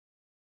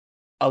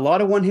a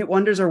lot of one-hit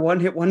wonders are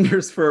one-hit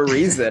wonders for a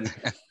reason.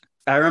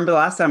 I remember the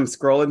last time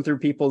scrolling through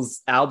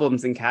people's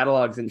albums and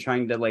catalogs and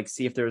trying to like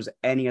see if there was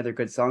any other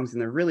good songs,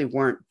 and there really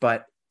weren't.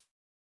 But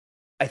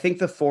I think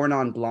the Four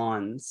Non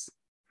Blondes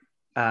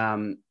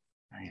um,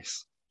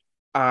 Nice.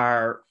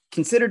 are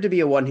considered to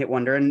be a one-hit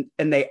wonder, and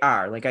they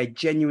are. Like, I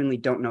genuinely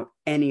don't know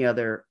any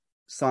other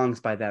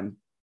songs by them,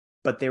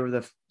 but they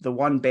were the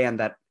one band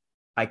that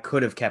I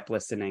could have kept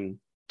listening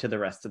to the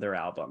rest of their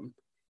album,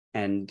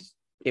 and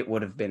it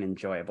would have been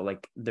enjoyable.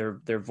 Like, their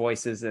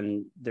voices,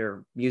 and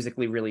they're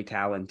musically really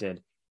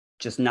talented.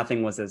 Just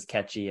nothing was as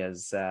catchy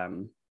as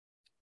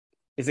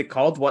is it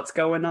called What's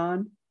Going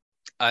On?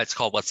 It's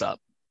called What's Up.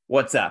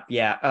 What's Up?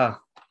 Yeah.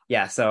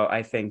 Yeah. So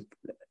I think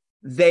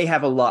they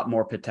have a lot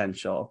more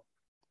potential.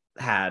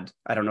 I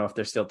don't know if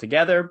they're still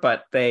together,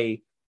 but the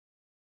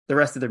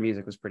rest of their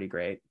music was pretty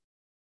great.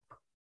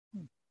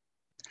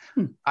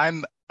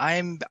 I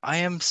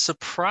am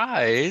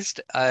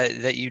surprised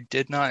that you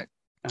did not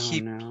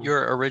keep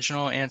your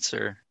original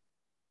answer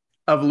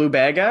of Lou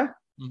Bega.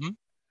 Mm-hmm.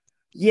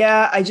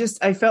 Yeah,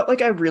 I felt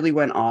like I really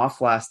went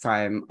off last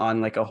time on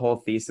like a whole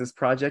thesis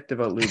project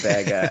about Lou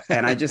Bega,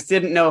 and I just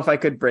didn't know if I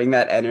could bring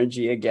that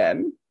energy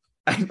again.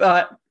 I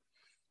thought,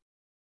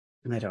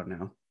 I don't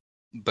know.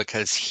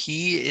 Because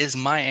he is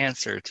my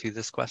answer to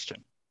this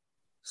question.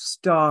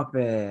 Stop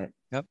it.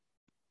 Yep.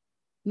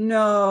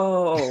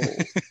 No.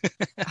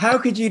 How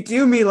could you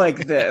do me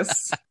like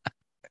this?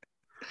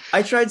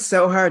 I tried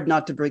so hard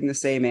not to bring the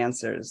same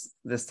answers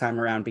this time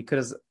around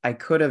because I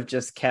could have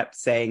just kept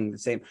saying the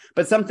same.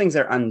 But some things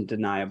are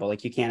undeniable.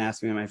 Like, you can't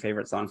ask me my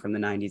favorite song from the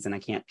 90s, and I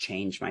can't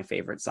change my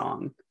favorite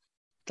song.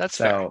 That's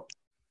fair.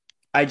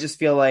 I just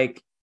feel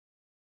like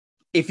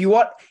if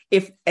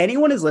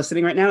anyone is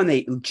listening right now and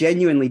they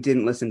genuinely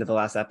didn't listen to the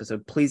last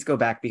episode, please go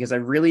back, because I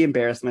really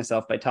embarrassed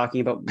myself by talking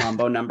about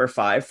Mambo Number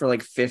 5 for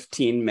like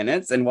 15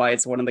 minutes and why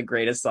it's one of the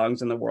greatest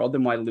songs in the world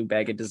and why Lou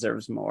Bega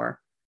deserves more.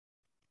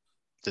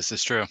 This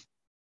is true.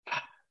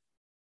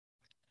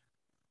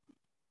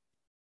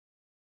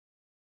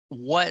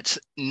 What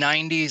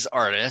 90s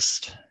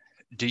artist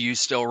do you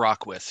still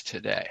rock with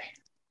today?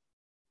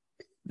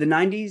 The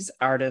 90s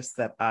artist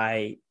that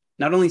I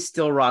not only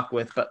still rock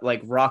with, but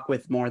like rock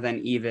with more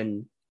than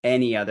even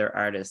any other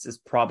artist is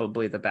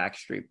probably the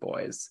Backstreet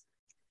Boys.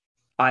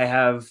 I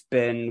have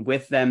been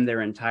with them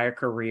their entire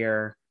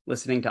career,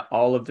 listening to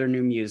all of their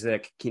new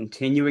music,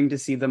 continuing to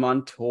see them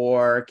on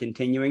tour,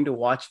 continuing to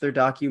watch their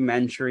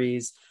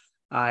documentaries.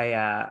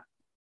 I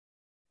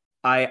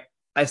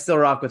still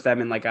rock with them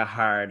in like a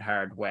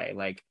hard way.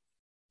 Like,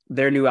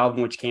 their new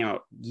album, which came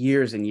out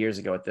years and years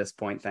ago at this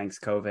point, thanks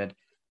COVID,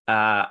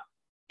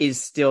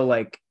 is still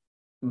like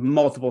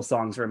multiple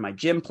songs are in my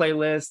gym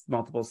playlist,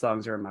 multiple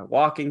songs are in my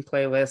walking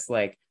playlist.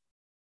 Like,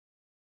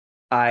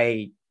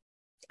 I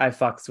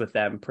fucks with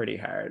them pretty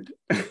hard.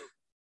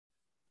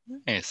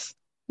 Nice.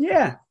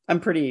 Yeah,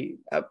 I'm pretty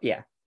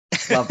yeah.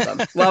 Love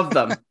them. Love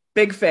them.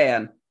 Big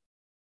fan.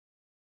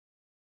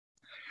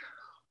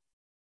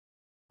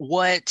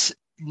 What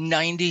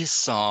 90s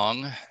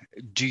song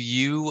do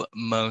you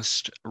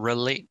most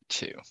relate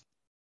to?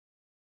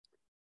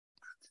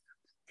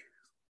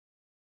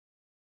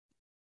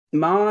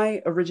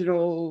 My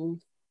original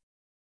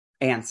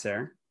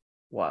answer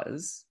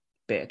was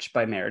Bitch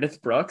by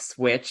Meredith Brooks,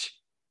 which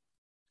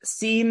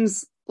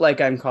seems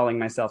like I'm calling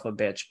myself a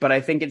bitch, but I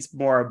think it's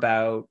more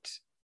about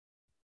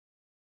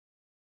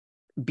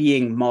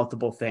being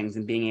multiple things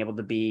and being able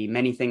to be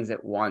many things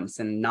at once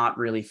and not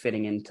really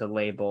fitting into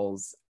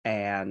labels.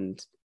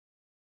 And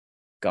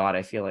God,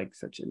 I feel like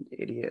such an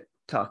idiot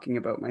talking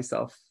about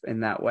myself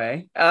in that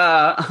way.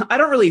 I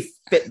don't really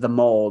fit the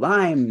mold.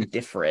 I'm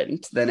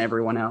different than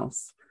everyone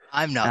else.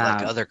 I'm not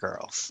like other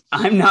girls.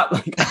 I'm not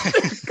like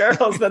other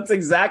girls. That's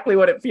exactly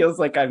what it feels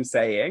like I'm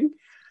saying.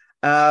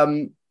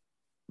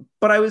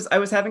 But I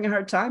was having a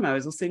hard time. I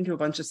was listening to a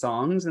bunch of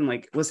songs and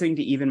like listening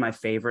to even my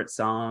favorite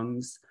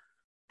songs,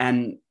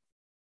 and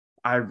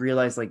I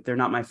realized like they're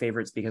not my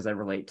favorites because I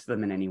relate to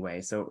them in any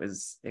way. So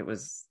it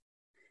was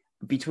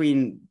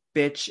between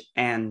Bitch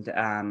and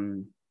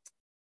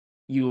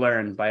You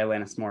Learn by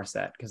Alanis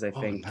Morissette, because I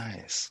think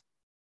nice.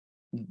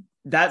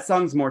 That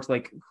song's more to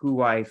like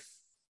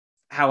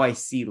how I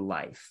see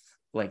life.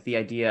 Like, the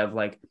idea of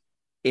like,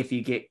 if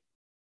you get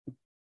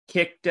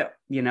kicked up,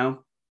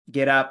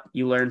 get up,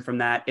 you learn from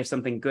that. If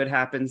something good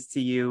happens to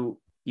you,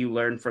 you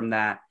learn from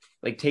that.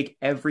 Like, take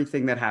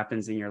everything that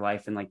happens in your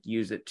life and like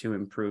use it to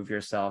improve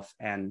yourself,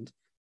 and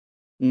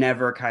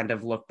never kind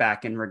of look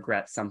back and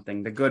regret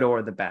something, the good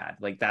or the bad.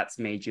 Like, that's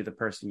made you the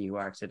person you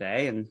are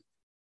today. And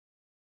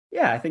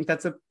yeah, I think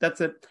that's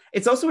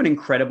it's also an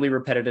incredibly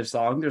repetitive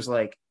song. There's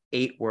like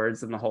 8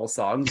 words in the whole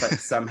song, but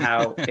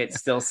somehow it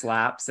still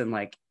slaps and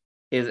like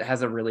it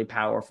has a really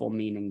powerful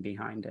meaning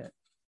behind it.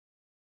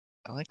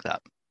 I like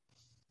that.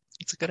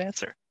 It's a good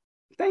answer.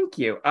 Thank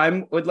you.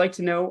 I would like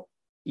to know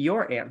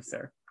your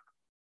answer.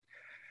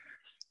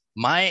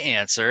 My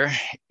answer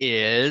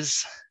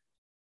is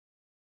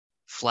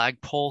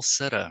Flagpole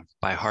Sitta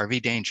by Harvey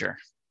Danger.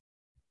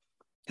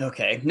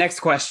 Okay,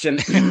 next question.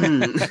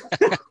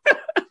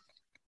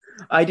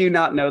 I do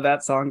not know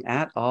that song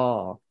at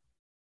all.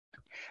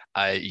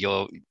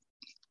 You'll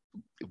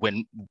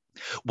when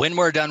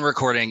we're done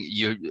recording,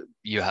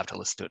 you have to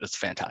listen to it. It's a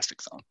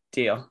fantastic song.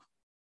 Deal.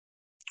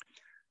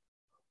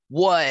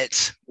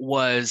 What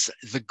was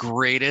the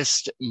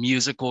greatest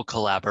musical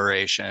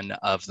collaboration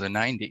of the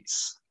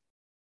 90s?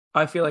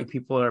 I feel like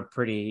people are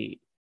pretty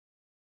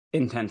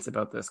intense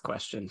about this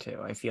question too.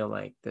 I feel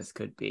like this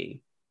could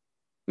be,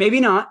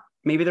 maybe not,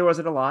 maybe there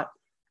wasn't a lot.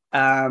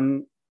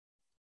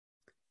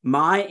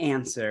 My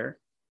answer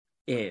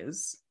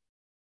is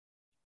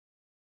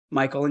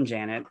Michael and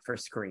Janet for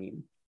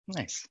Scream.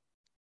 Nice.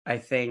 I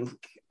think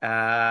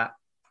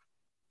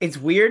it's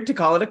weird to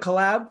call it a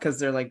collab because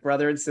they're like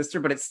brother and sister,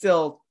 but it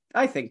still,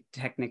 I think,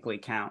 technically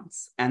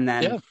counts. And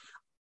then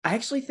I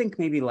actually think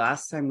maybe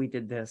last time we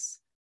did this,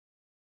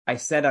 I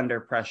said Under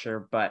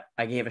Pressure, but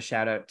I gave a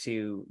shout out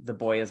to The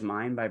Boy Is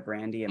Mine by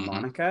Brandy and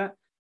Monica.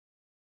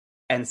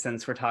 And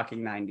since we're talking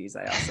 90s,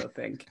 I also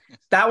think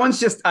that one's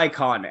just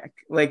iconic.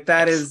 Like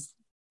that is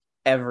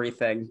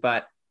everything.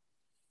 But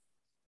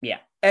yeah,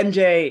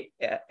 MJ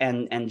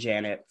and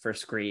Janet for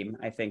Scream,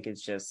 I think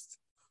is just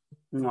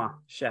mwah,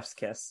 chef's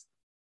kiss.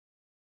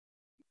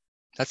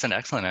 That's an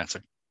excellent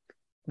answer.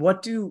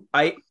 What do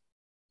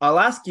I'll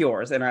ask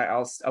yours, and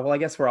I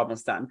guess we're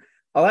almost done.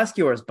 I'll ask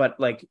yours, but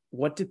like,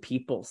 what do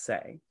people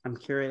say? I'm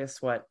curious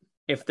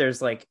if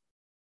there's like,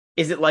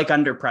 is it like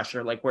Under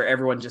Pressure, like where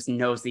everyone just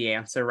knows the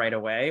answer right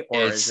away,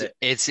 or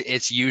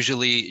it's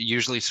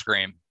usually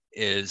Scream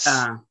is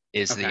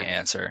the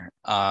answer.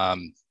 I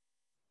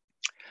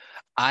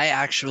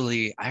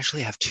actually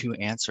have two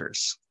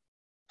answers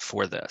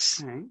for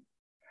this. Okay.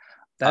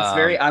 That's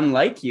very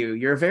unlike you.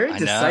 You're a very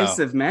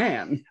decisive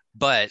man.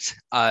 But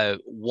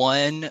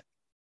one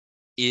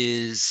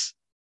is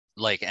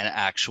like an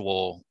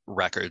actual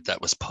record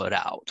that was put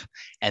out,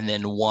 and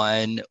then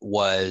one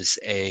was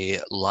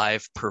a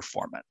live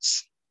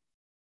performance.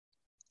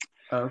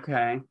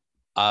 Okay.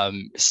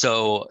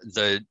 So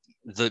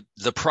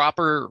the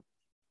proper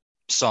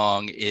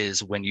song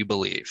is When You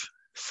Believe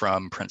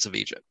from Prince of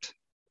Egypt,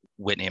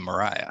 Whitney and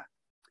Mariah.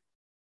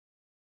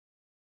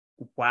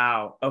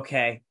 Wow.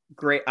 Okay.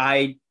 Great.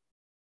 I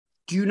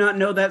do not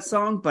know that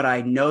song, but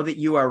I know that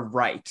you are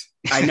right.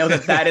 I know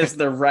that is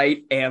the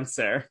right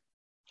answer.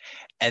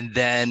 And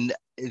then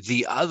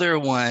the other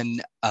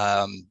one,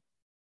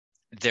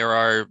 there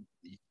are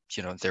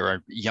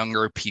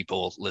younger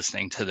people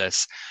listening to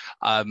this.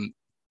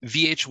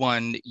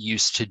 VH1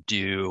 used to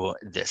do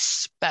this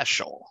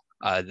special.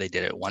 They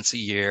did it once a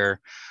year,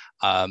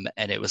 and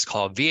it was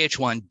called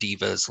VH1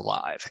 Divas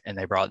Live. And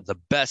they brought the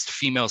best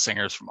female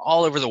singers from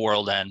all over the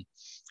world in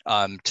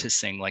to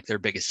sing like their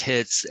biggest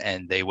hits,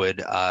 and they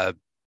would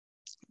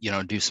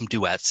do some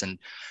duets and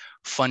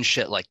fun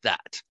shit like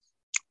that.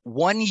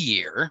 One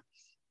year,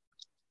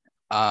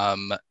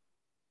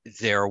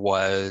 there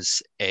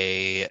was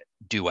a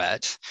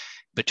duet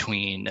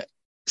between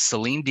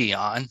Celine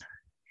Dion,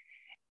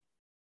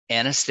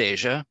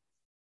 Anastasia,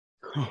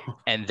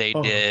 and they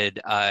did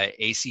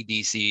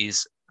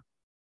AC/DC's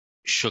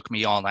Shook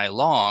Me All Night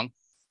Long,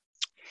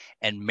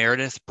 and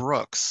Meredith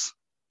Brooks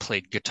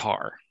played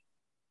guitar.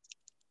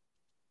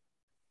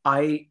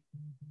 I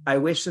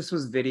wish this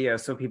was video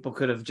so people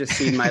could have just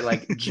seen my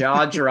like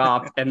jaw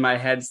drop and my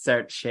head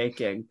start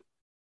shaking.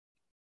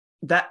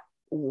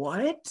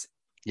 What?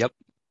 Yep.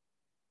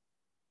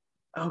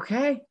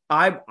 Okay.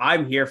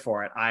 I'm here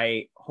for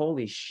it.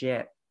 Holy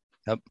shit.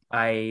 Yep.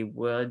 I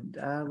would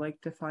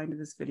like to find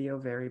this video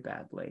very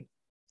badly.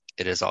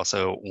 It is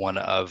also one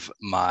of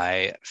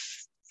my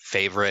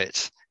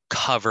favorite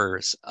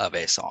covers of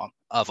a song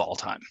of all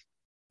time.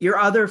 Your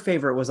other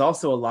favorite was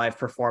also a live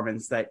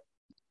performance that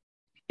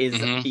is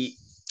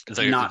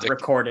not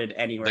recorded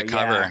anywhere. The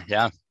cover,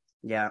 yeah.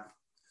 Yeah.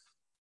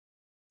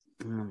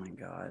 Oh my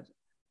God.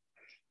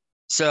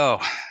 So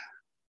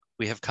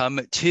we have come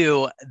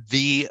to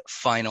the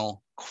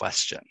final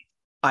question.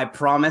 I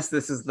promise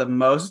this is the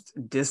most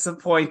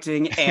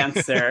disappointing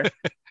answer.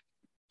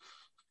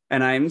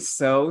 And I'm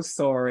so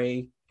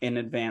sorry in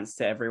advance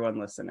to everyone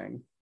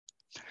listening.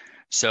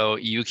 So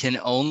you can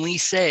only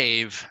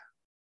save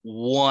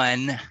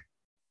one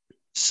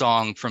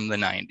song from the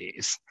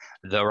 90s.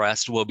 The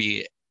rest will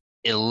be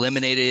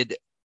eliminated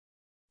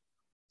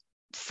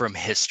from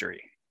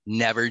history,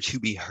 never to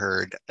be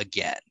heard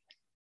again.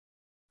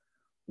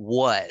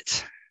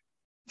 What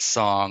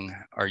song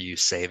are you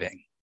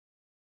saving?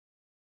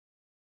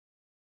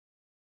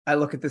 I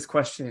look at this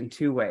question in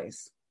two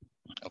ways.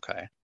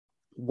 Okay.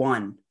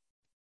 One,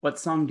 what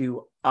song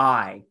do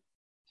I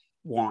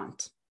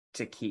want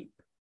to keep?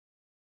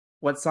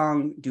 What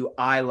song do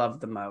I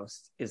love the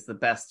most, is the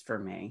best for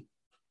me?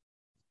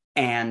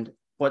 And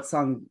what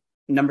song,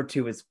 number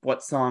two, is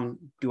what song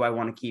do I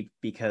want to keep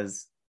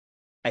because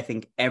I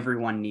think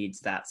everyone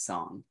needs that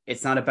song.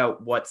 It's not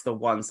about what's the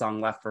one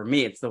song left for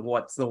me. It's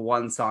what's the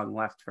one song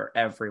left for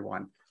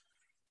everyone.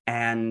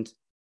 And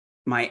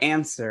my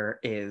answer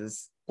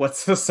is,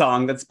 what's the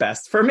song that's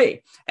best for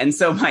me? And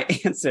so my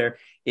answer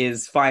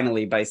is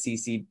Finally by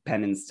CeCe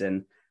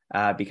Peniston,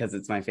 because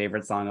it's my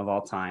favorite song of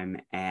all time.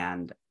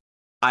 And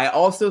I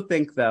also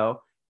think,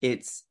 though,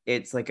 it's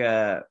like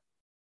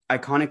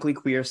iconically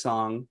queer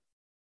song.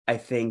 I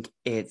think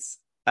it's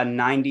a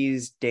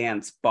 90s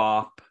dance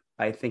bop.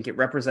 I think it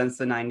represents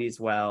the 90s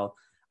well.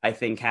 I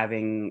think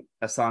having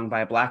a song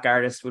by a Black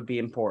artist would be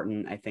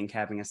important. I think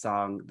having a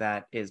song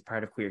that is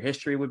part of queer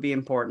history would be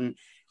important.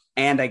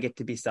 And I get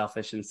to be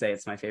selfish and say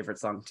it's my favorite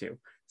song too.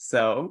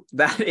 So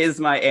that is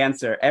my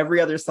answer. Every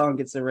other song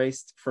gets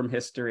erased from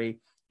history,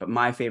 but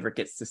my favorite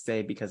gets to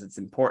stay because it's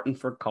important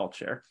for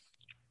culture.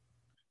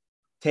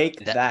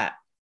 Take that,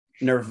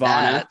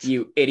 Nirvana,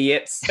 you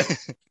idiots.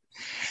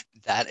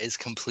 That is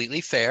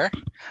completely fair.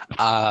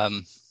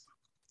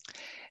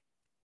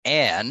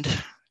 And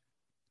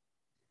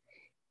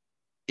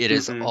it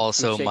is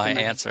also my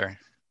answer.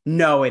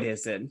 No, it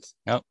isn't.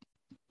 Nope.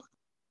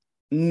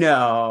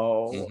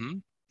 No. Mm-hmm.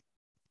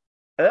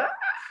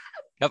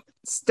 Yep.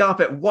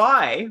 Stop it.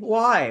 Why?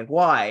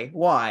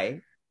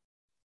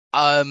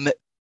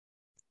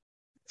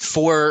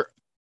 For,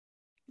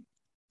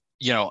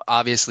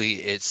 obviously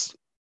it's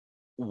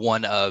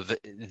one of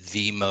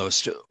the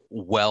most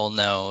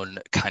well-known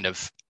kind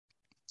of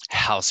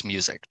house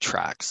music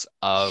tracks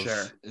of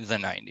the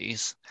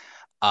 90s.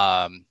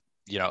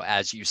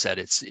 As you said,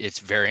 it's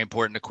very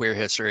important to queer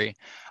history.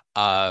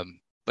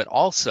 But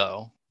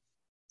also,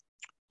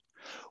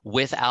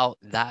 without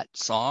that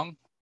song,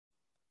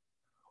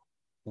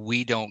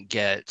 we don't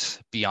get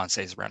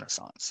Beyonce's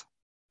Renaissance.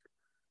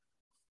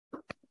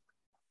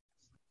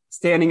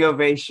 Standing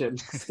ovation.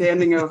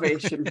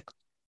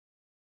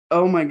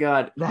 Oh my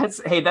God.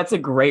 That's a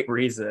great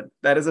reason.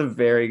 That is a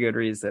very good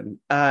reason.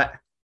 I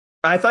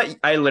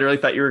literally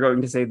thought you were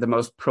going to say the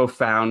most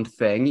profound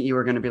thing. You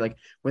were going to be like,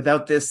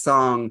 without this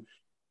song,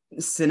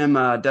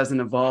 cinema doesn't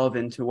evolve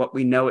into what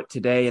we know it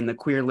today and the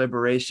queer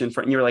liberation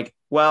front. And you're like,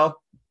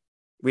 well,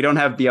 we don't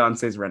have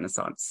Beyonce's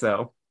Renaissance.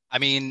 So, I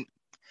mean,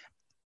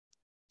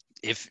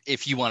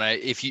 if you want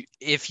to,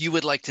 if you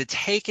would like to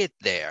take it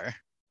there,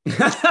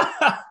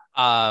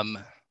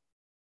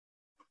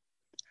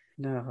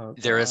 no,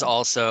 there is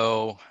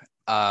also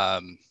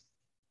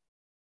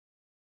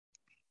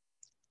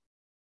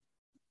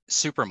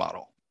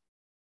Supermodel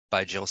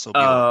by Jill Sobule.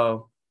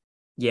 Oh,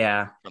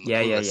 yeah.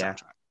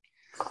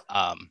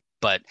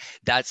 But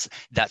that's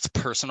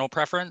personal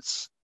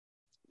preference.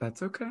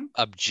 That's okay.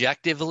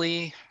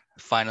 Objectively,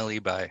 Finally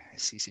by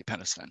CeCe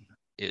Peniston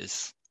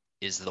is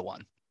the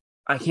one.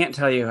 I can't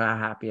tell you how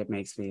happy it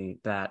makes me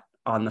that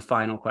on the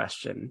final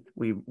question,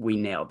 we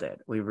nailed it.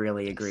 We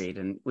really agreed,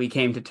 and we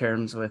came to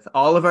terms with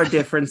all of our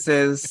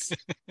differences.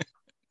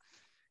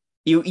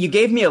 You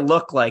gave me a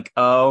look like,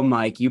 oh,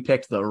 Mike, you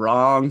picked the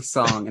wrong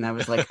song. And I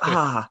was like,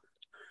 I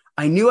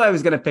knew I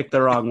was going to pick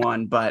the wrong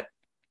one, but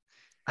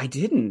I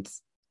didn't.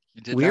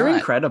 We're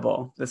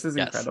incredible. This is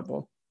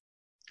incredible.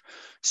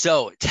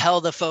 So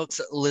tell the folks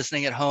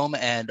listening at home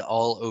and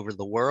all over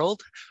the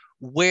world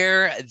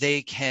where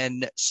they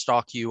can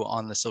stalk you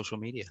on the social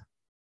media.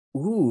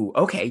 Ooh,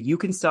 okay. You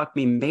can stalk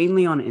me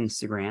mainly on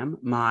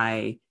Instagram.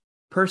 My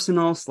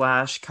personal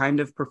 / kind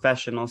of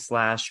professional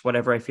 /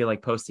 whatever I feel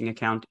like posting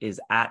account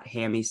is at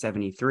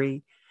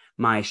Hammy73.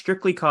 My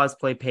strictly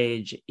cosplay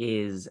page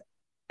is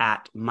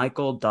at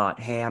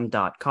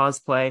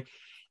michael.ham.cosplay.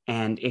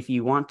 And if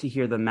you want to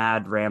hear the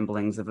mad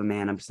ramblings of a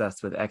man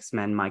obsessed with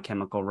X-Men, My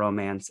Chemical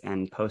Romance,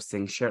 and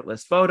posting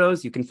shirtless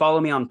photos, you can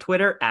follow me on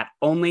Twitter at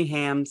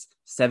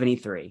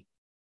onlyhams73.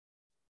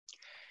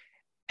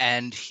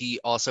 And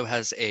he also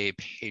has a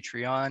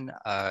Patreon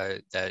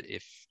that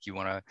if you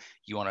wanna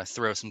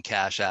throw some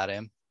cash at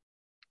him,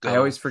 I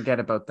always forget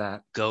about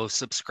that. Go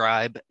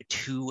subscribe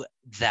to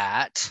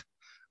that.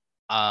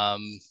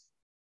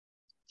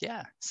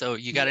 Yeah. So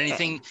you got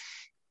anything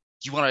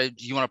you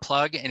wanna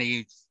plug?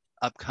 Any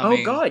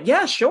upcoming? Oh God,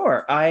 yeah,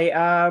 sure.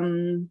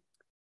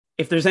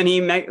 If there's any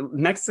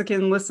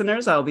Mexican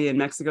listeners, I'll be in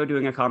Mexico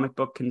doing a comic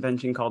book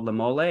convention called La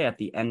Mole at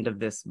the end of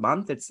this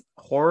month. It's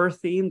horror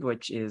themed,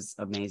 which is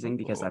amazing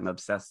because I'm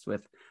obsessed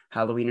with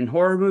Halloween and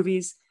horror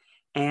movies.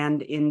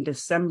 And in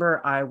December,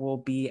 I will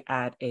be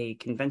at a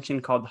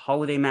convention called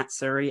Holiday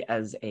Matsuri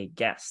as a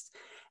guest.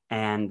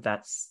 And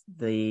that's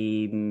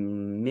the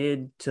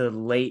mid to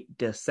late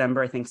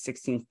December, I think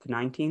 16th to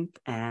 19th.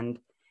 And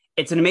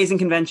it's an amazing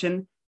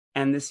convention.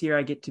 And this year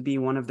I get to be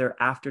one of their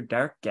After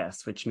Dark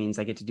guests, which means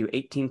I get to do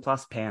 18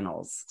 plus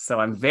panels.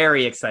 So I'm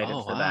very excited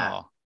for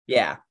that.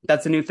 Yeah,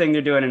 that's a new thing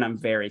they're doing, and I'm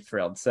very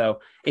thrilled. So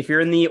if you're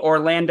in the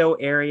Orlando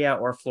area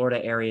or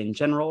Florida area in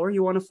general, or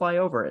you want to fly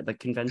over, the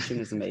convention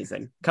is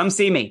amazing. Come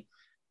see me.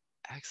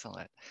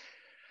 Excellent.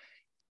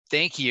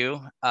 Thank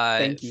you,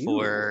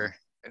 for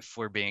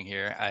being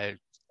here.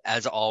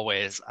 As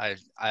always, I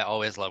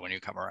always love when you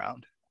come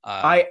around.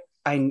 I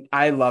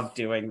love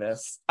doing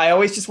this. I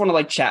always just want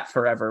to chat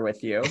forever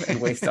with you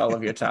and waste all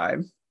of your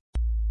time.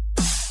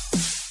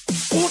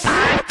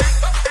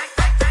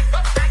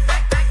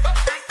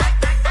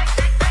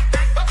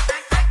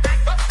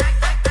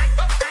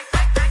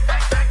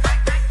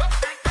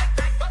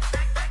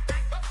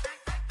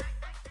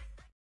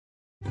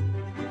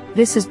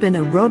 This has been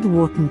a Rod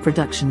Wharton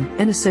production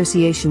in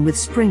association with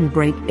Spring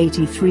Break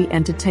 83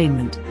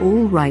 Entertainment.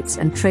 All rights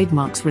and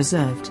trademarks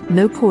reserved.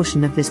 No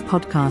portion of this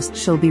podcast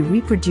shall be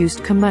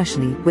reproduced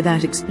commercially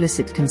without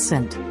explicit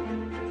consent.